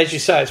 It's, as you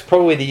say, it's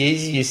probably the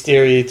easiest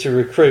area to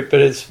recruit,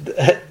 but it's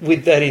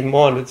with that in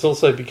mind, it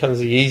also becomes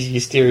the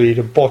easiest area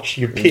to botch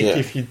your pick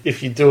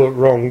if you do it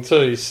wrong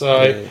too.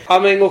 So I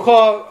mean, look,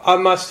 I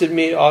must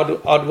admit,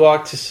 I'd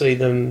like to see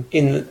them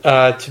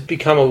to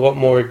become a lot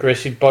more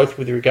aggressive, both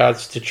with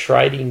regards to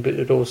trading,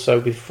 but also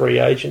with free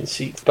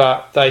agency.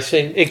 But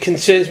it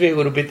concerns me a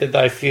little bit that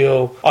they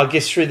feel, I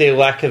guess, through their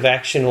lack of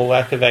action or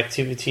lack of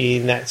activity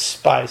in that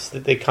space,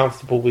 that they're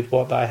comfortable with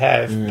what they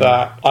have.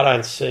 But I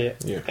don't see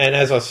it. Yeah. And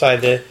as I say,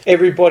 that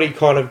everybody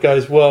kind of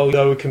goes, well,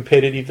 they were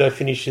competitive. They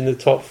finished in the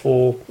top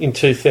 4 in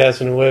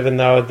 2011.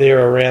 They were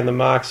there around the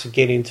marks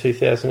again in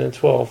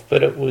 2012.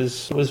 But it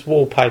was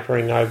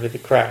wallpapering over the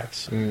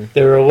cracks.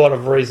 There are a lot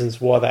of reasons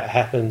why that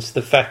happens.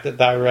 The fact that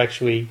they were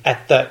actually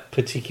at that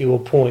particular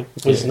point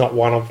was not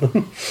one of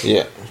them.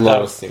 A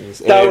lot of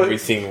things.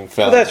 Everything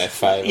fell in their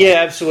favour. Yeah,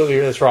 absolutely,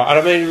 that's right. And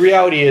I mean,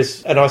 reality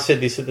is, and I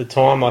said this at the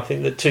time, I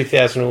think that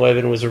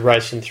 2011 was a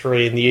race in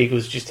 3 and the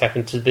Eagles just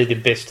happened to be the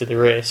best of the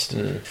rest.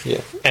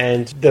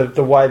 And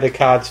the way the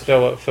cards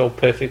fell, it fell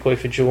perfectly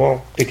for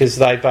Geelong, because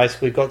they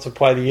basically got to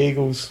play the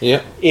Eagles in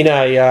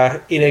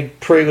a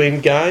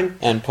prelim game.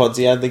 And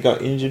Podsiadly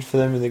got injured for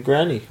them in the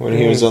granny when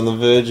he was on the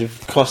verge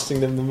of costing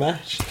them the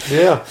match.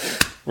 Yeah.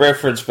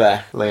 Reference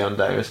back, Leon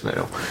Davis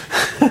medal.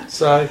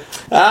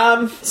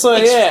 I'll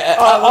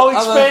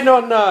expand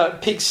on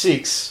pick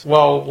 6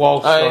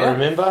 while I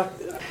remember.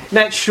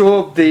 Matt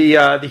Shaw,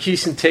 the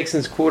Houston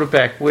Texans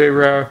quarterback,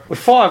 we're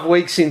 5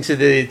 weeks into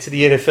the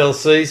NFL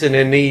season,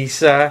 and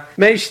he's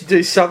managed to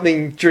do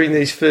something during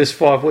these first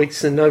 5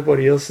 weeks that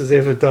nobody else has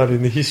ever done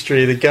in the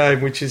history of the game,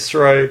 which is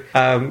throw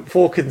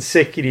 4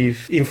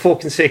 consecutive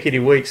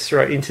weeks,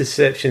 throw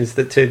interceptions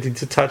that turned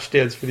into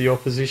touchdowns for the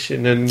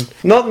opposition, and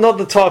not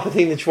the type of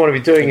thing that you want to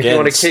be doing. Again, if you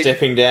want to keep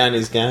stepping down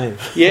his game.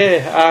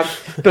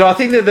 But I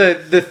think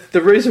that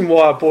the reason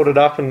why I brought it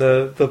up, and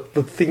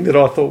the thing that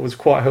I thought was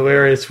quite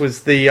hilarious,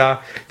 was the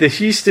the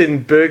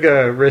Houston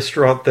burger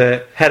restaurant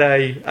that had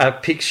a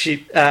pick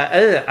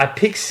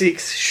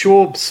six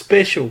Schwab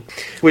special,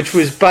 which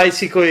was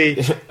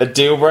basically a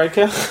deal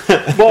breaker.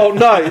 Well,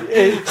 no,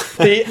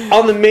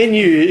 on the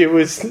menu it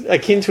was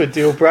akin to a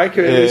deal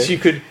breaker. It was, you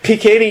could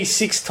pick any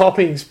 6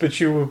 toppings, but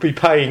you would be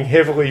paying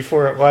heavily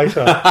for it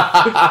later.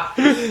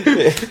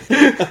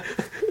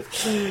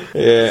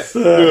 Yeah.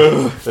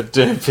 The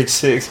damn pick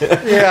six.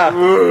 Yeah.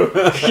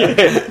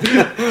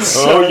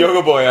 So,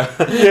 yoga boy.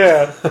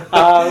 Yeah.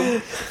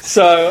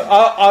 So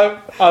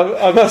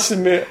I must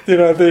admit,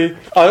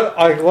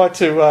 I like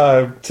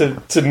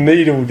to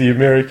needle the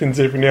Americans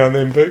every now and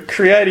then, but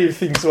creative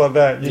things like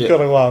that you've got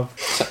to love.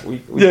 We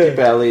dip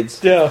our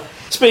lids. Yeah.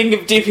 Speaking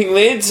of dipping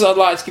lids, I'd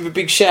like to give a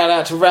big shout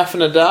out to Rafa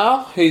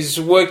Nadal, who's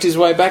worked his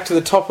way back to the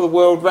top of the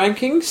world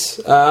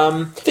rankings.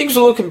 Things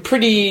were looking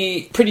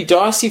pretty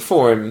dicey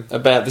for him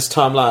about this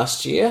time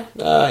last year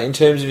in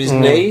terms of his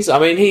knees. I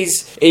mean,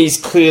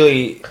 he's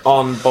clearly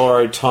on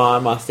borrowed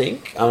time, I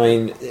think. I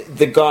mean,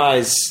 the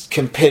guy's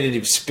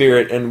competitive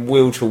spirit and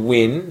will to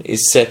win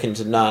is second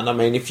to none. I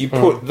mean, if you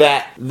put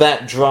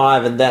that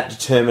drive and that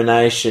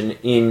determination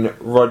in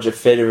Roger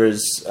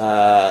Federer's,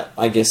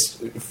 I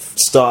guess,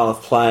 style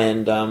of play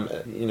and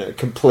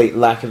complete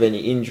lack of any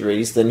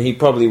injuries, then he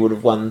probably would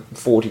have won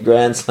 40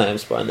 Grand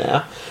Slams by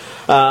now.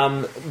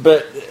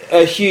 But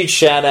a huge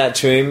shout out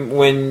to him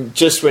when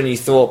you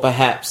thought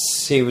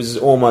perhaps he was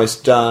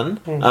almost done.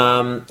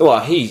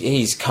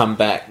 He's come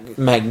back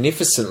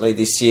magnificently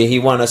this year. He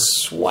won a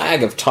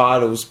swag of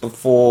titles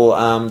before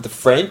the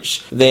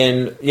French.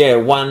 Then,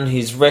 won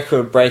his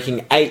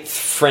record-breaking 8th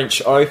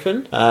French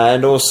Open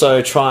and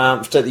also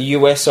triumphed at the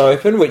US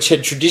Open, which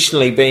had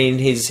traditionally been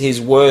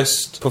his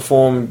worst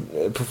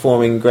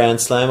performing Grand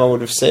Slam, I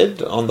would have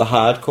said, on the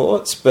hard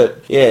courts.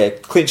 But,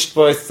 clinched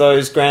both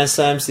those Grand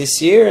Slams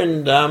this year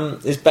and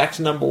is back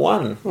to number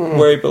 1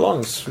 where he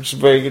belongs, which is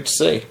very good to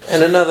see.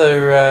 And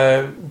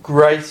another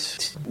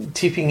great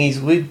tipping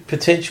his lid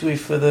potentially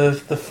for the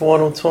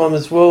final time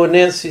as well,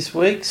 announced this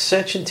week,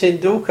 Sachin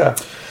Tendulkar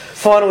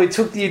finally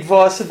took the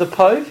advice of the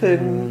Pope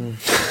and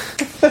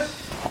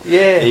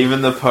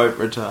even the Pope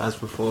retires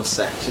before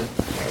Sachin.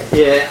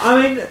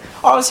 I mean,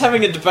 I was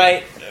having a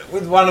debate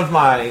with one of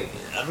my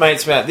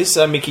mates about this,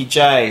 Mickey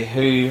J,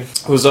 who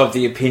was of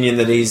the opinion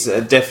that he's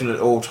a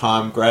definite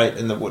all-time great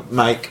and that would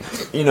make,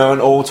 an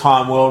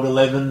all-time World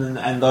 11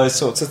 and those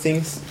sorts of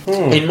things.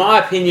 In my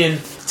opinion,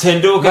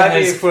 Tendulkar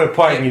if we're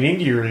playing in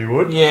India, he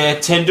would. Yeah,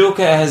 Tendulkar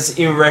has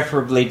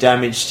irreparably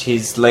damaged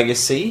his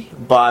legacy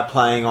by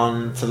playing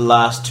on for the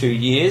last 2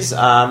 years.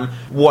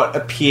 What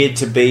appeared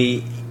to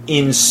be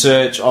in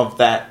search of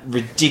that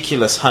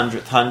ridiculous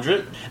 100th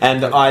 100,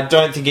 and I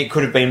don't think it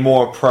could have been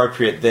more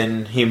appropriate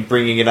than him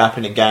bringing it up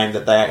in a game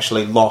that they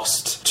actually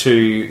lost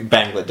to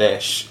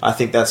Bangladesh. I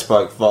think that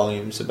spoke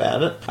volumes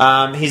about it.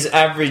 His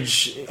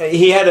average,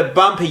 he had a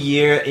bumper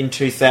year in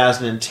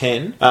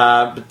 2010,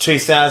 but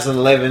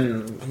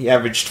 2011 he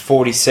averaged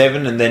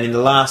 47, and then in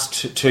the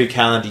last 2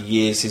 calendar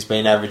years he's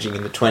been averaging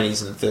in the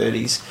 20s and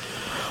 30s.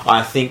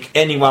 I think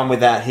anyone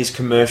without his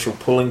commercial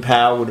pulling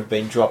power would have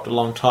been dropped a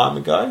long time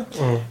ago.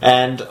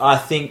 And I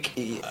think,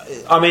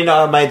 I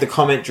made the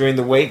comment during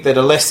the week that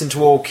a lesson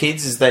to all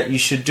kids is that you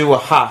should do a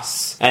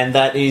Huss, and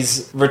that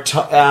is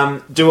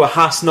do a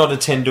Huss, not a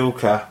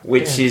Tendulkar,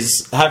 which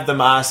is have them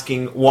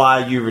asking,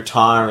 why are you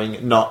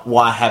retiring, not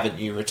why haven't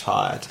you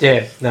retired?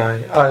 Yeah,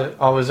 no,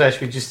 I was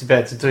actually just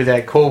about to do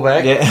that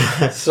callback.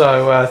 Yeah.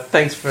 So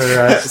thanks for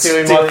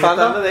stealing my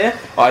thunder there.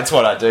 Oh, it's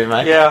what I do,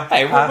 mate. Yeah.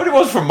 Hey, what it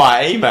was from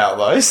my email,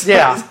 though.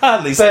 Yeah, it's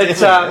hardly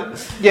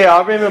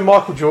I remember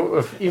Michael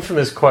Jordan.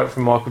 Infamous quote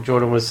from Michael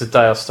Jordan was, "The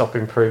day I stop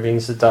improving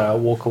is the day I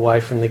walk away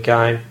from the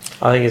game."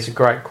 I think it's a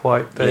great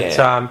quote, but it's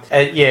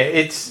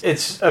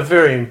a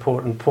very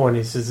important point.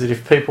 Is that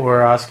if people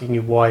are asking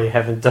you why you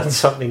haven't done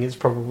something, it's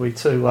probably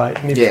too late.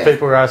 And if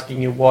people are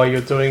asking you why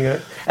you're doing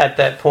it at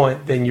that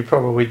point, then you're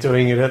probably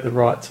doing it at the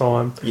right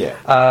time. Yeah.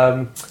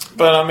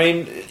 But I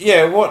mean,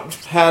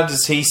 how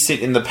does he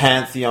sit in the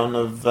pantheon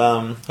of,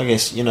 I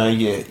guess,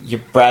 your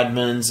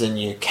Bradmans and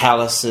your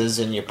Callises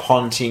and your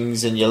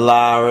Pontings and your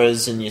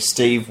Laras and your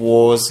Steve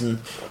Wars and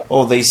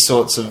all these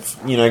sorts of,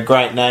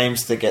 great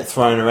names that get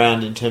thrown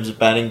around in terms of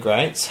batting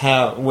greats?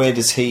 Where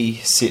does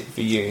he sit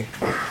for you?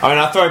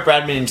 I throw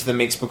Bradman into the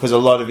mix because a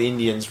lot of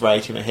Indians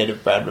rate him ahead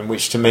of Bradman,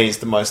 which to me is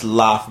the most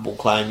laughable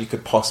claim you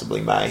could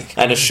possibly make,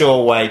 and a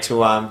sure way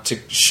to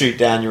shoot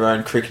down your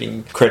own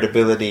cricketing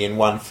credibility in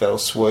one fell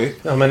swoop.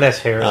 I mean, that's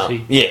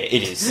heresy.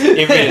 It is.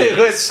 It really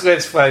is.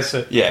 Let's face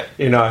it. Yeah.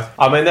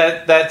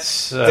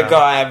 That's the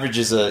guy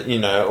averages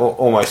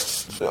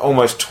almost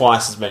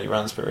twice as many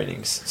runs per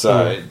innings.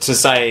 So to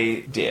say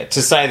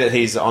that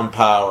he's on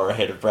par or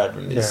ahead of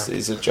Bradman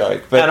is a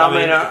joke. But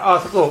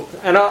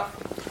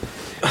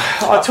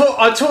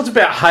I talked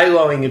about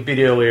haloing a bit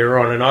earlier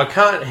on, and I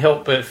can't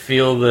help but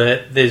feel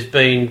that there's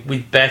been,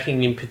 with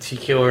batting in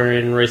particular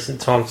in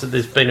recent times, that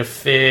there's been a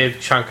fair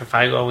chunk of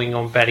haloing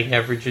on batting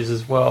averages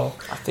as well.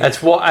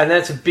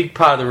 That's a big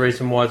part of the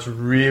reason why it's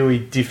really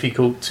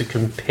difficult to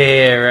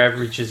compare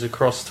averages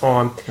across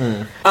time.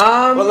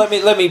 Well,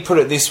 let me put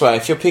it this way: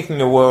 if you're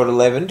picking a World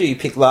 11, do you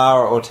pick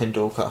Lara or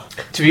Tendulkar?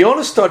 To be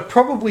honest, I'd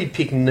probably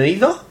pick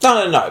neither.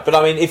 No. But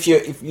I mean, if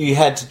you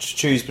had to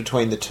choose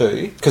between the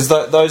two, because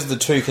those are the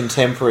two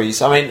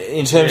contemporaries. I mean,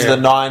 in terms of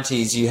the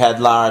 90s, you had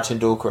Lara,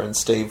 Tendulkar, and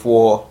Steve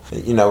Waugh.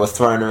 Were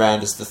thrown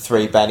around as the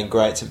three batting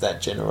greats of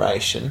that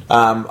generation.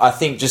 I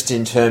think just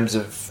in terms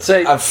of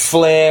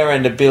flair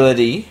and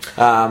ability,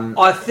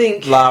 I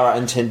think Lara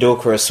and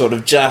Tendulkar are sort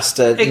of just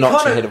a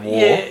notch ahead of Waugh.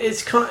 Yeah,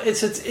 it's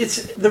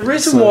the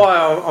reason why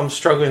I'm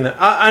struggling there,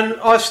 and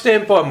I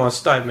stand by my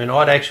statement.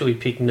 I'd actually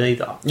pick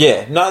neither.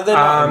 Yeah, no, they're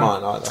not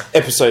mine either.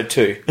 Episode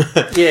 2.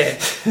 Yeah.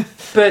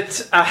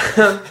 But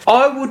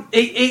I would.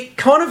 It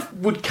kind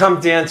of would come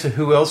down to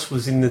who else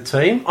was in the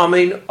team. I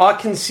mean, I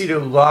consider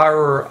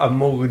Lara a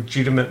more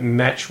legitimate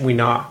match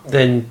winner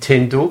than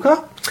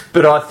Tendulkar.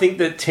 But I think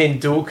that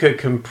Tendulkar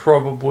can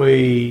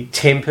probably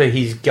temper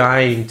his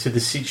game to the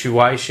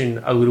situation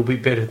a little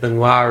bit better than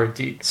Lara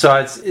did.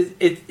 So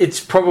it's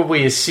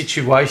probably a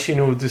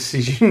situational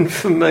decision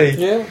for me.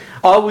 Yeah.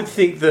 I would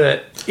think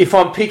that if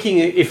I'm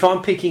picking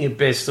a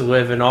best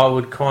 11, I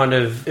would kind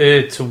of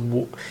err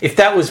to. If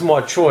that was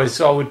my choice,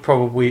 I would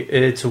probably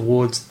err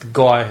towards the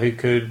guy who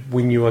could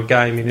win you a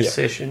game in a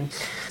session.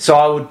 So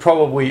I would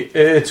probably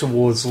err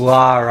towards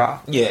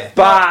Lara. Yeah,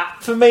 but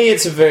for me,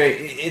 it's a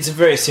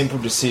very simple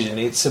decision.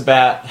 It's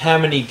about how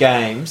many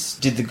games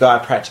did the guy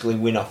practically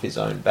win off his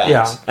own bat.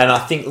 Yeah. And I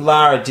think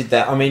Lara did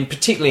that. I mean,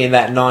 particularly in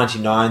that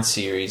 '99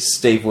 series,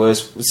 Steve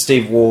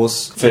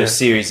Waugh's first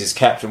series as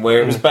captain, where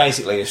it was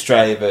basically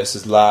Australia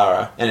versus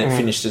Lara, and it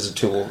finished as a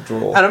 2-all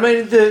draw. And I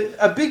mean,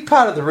 a big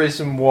part of the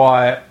reason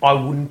why I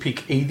wouldn't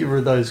pick either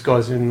of those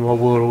guys in my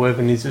World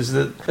 11 is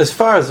that, as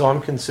far as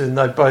I'm concerned,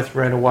 they both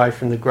ran away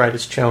from the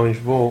greatest challenge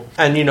of all.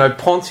 And,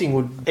 Ponting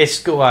would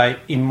escalate,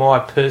 in my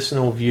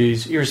personal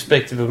views,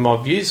 irrespective of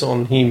my views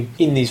on him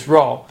in this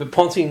role. But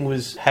Ponting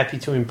was happy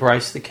to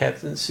embrace the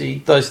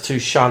captaincy. Those two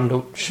shunned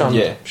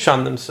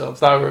themselves.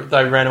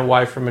 They ran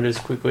away from it as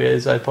quickly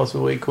as they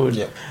possibly could.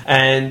 Yeah.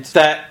 And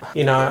that,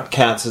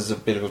 counts as a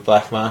bit of a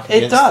black mark.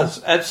 It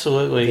does,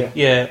 absolutely.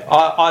 Yeah.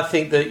 I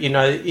think that,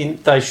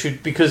 they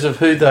should, because of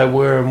who they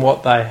were and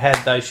what they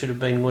had, they should have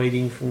been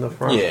leading from the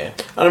front. Yeah.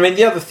 And I mean,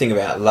 the other thing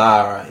about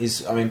Lara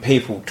is,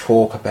 people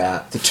talk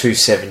about the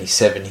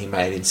 277 he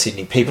made in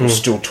Sydney. People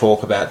still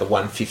talk about the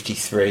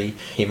 153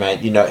 he made.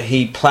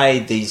 He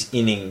played these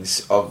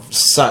innings of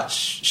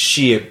such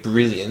sheer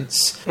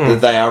brilliance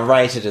that they are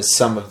rated as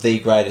some of the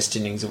greatest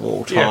innings of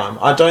all time.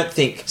 I don't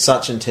think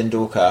Sachin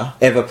Tendulkar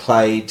ever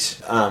played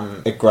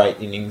a great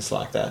innings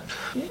like that.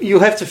 You'll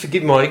have to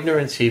forgive my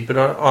ignorance here, but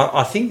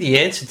I think the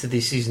answer to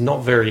this is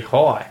not very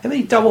high. How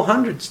many double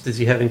hundreds does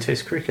he have in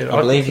Test cricket?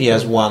 I believe he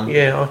has one.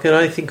 Yeah, I can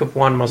only think of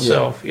one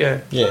myself. Yeah.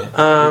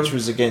 Which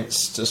was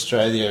against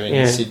Australia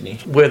in Sydney,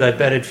 where they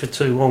batted for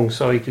too long,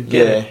 so he could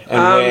get it.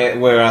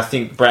 And where I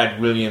think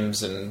Brad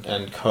Williams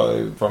and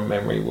co from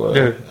memory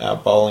were our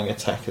bowling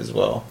attack as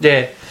well.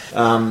 Yeah.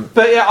 But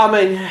I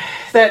mean,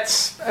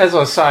 that's, as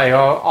I say,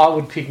 I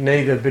would pick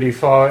neither. But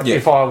if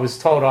I was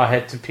told I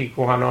had to pick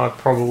one, I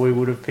probably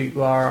would have picked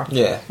Lara.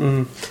 Yeah.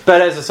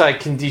 But as I say,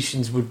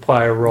 conditions would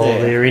play a role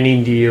there. In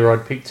India,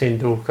 I'd pick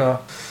Tendulkar.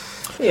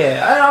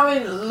 Yeah, and I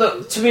mean,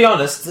 look, to be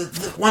honest,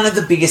 one of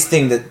the biggest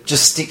thing that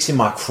just sticks in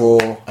my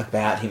craw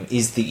about him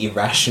is the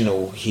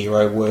irrational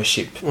hero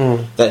worship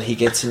that he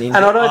gets in India.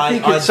 And I don't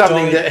think it's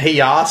something that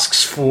he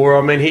asks for.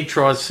 I mean, he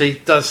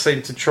does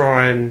seem to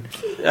try and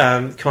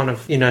kind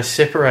of,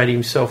 separate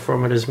himself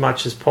from it as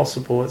much as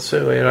possible. It's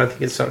certainly, I don't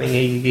think it's something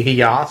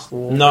he asked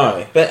for.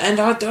 No, and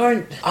I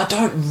don't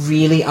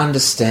really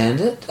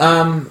understand it.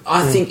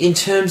 I think in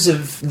terms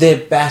of their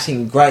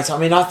batting greats, I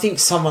mean, I think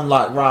someone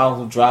like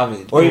Rahul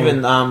Dravid or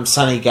even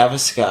Sunny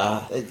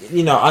Gavaskar,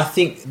 I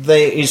think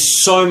there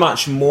is so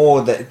much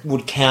more that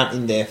would count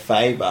in their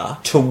favour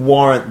to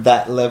warrant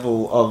that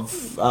level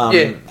of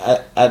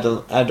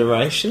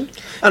adoration.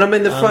 And I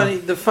mean,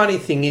 the funny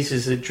thing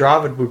is that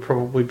Dravid would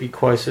probably be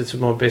closer to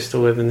my best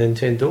 11 than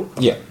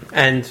Tendulkar. Yeah.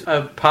 And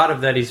part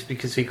of that is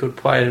because he could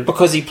play...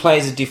 Because he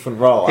plays a different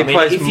role.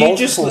 If you're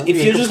just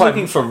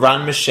looking for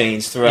run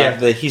machines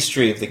throughout the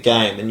history of the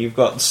game, and you've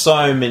got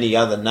so many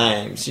other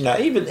names,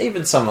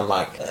 even someone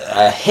like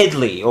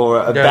Headley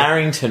or a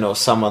Barrington or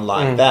someone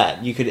like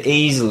that, you could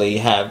easily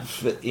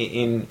have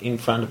in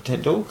front of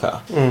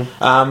Tendulkar.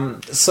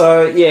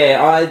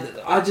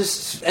 I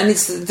just... And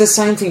it's the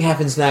same thing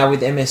happens now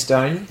with MS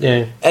Dhoni.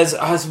 Yeah. As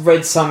I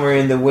read somewhere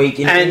in the week,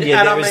 in India,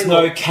 there is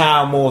no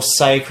cow more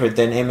sacred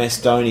than MS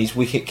Dhoni's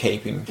wicket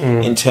keeping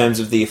in terms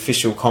of the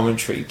official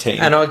commentary team.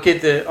 And I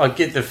get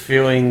the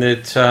feeling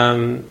that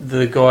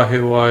the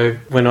guy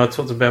when I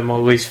talked about my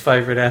least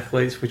favourite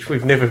athletes, which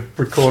we've never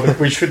recorded,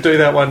 we should do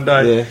that one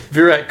day. Yeah.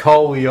 Virat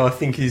Kohli, I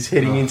think, is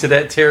heading into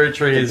that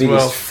territory as well.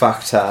 Biggest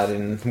fucktard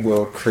in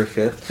world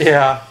cricket.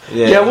 Yeah.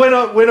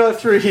 When I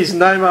threw his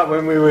name up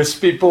when we were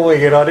spitballing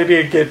it, I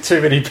didn't get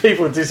too many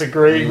people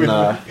disagreeing with me.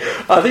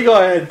 I think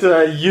I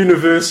had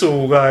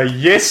universal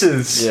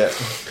yeses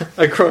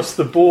across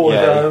the board.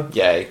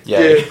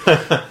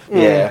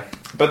 Yeah.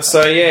 But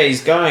so,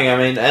 he's going. I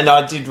mean, and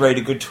I did read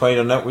a good tweet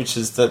on it, which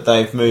is that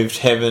they've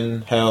moved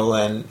moved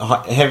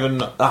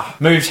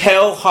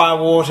hell, high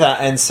water,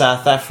 and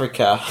South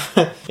Africa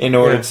in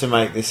order to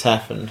make this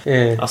happen.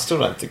 Yeah. I still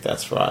don't think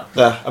that's right.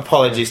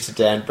 Apologies to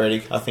Dan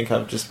Breddick. I think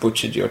I've just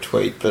butchered your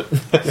tweet, but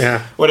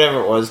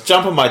whatever it was,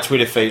 jump on my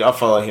Twitter feed. I'll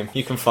follow him.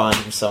 You can find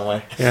him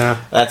somewhere. Yeah.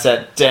 That's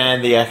at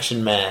Dan the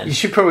Action Man. You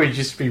should probably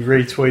just be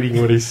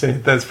retweeting what he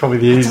said. That's probably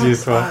the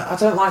easiest one. I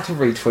don't like to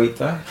retweet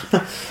though.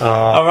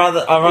 I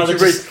rather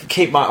just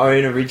keep my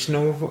own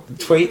original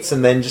tweets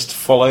and then just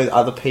follow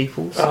other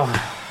people's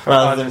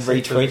rather than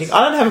retweeting.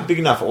 I don't have a big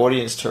enough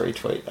audience to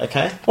retweet,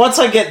 okay? Once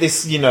I get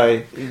this,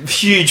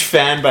 huge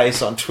fan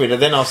base on Twitter,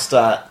 then I'll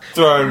start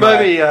throwing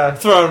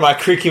my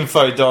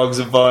Cricinfo dogs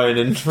a bone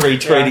and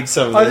retweeting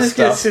some of this stuff. I just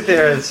get to sit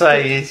there and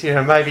say,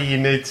 maybe you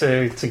need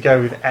to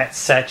go with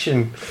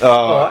 @Sachin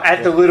or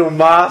 @the Little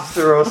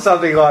Master or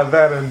something like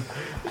that, and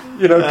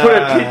put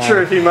a picture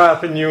of him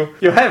up, and you'll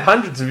have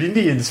hundreds of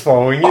Indians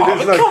following you.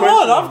 There's no come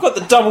question. on! I've got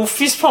the double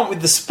fist pump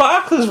with the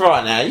sparklers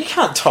right now. You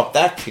can't top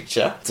that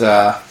picture.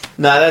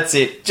 No, that's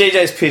it.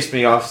 GJ's pissed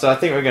me off, so I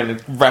think we're going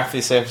to wrap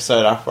this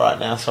episode up right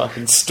now so I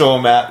can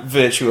storm out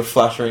virtua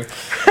fluttering.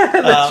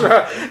 That's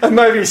right. And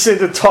maybe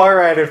send a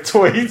tirade of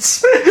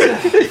tweets.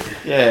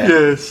 Yeah.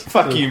 Yes.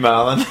 Fuck you,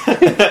 Marlon.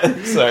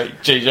 Sorry,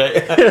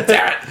 GJ.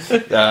 Damn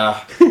it.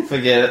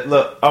 Forget it.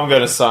 Look, I'm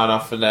going to sign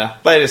off for now.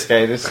 Later,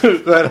 skaters.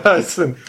 That husband.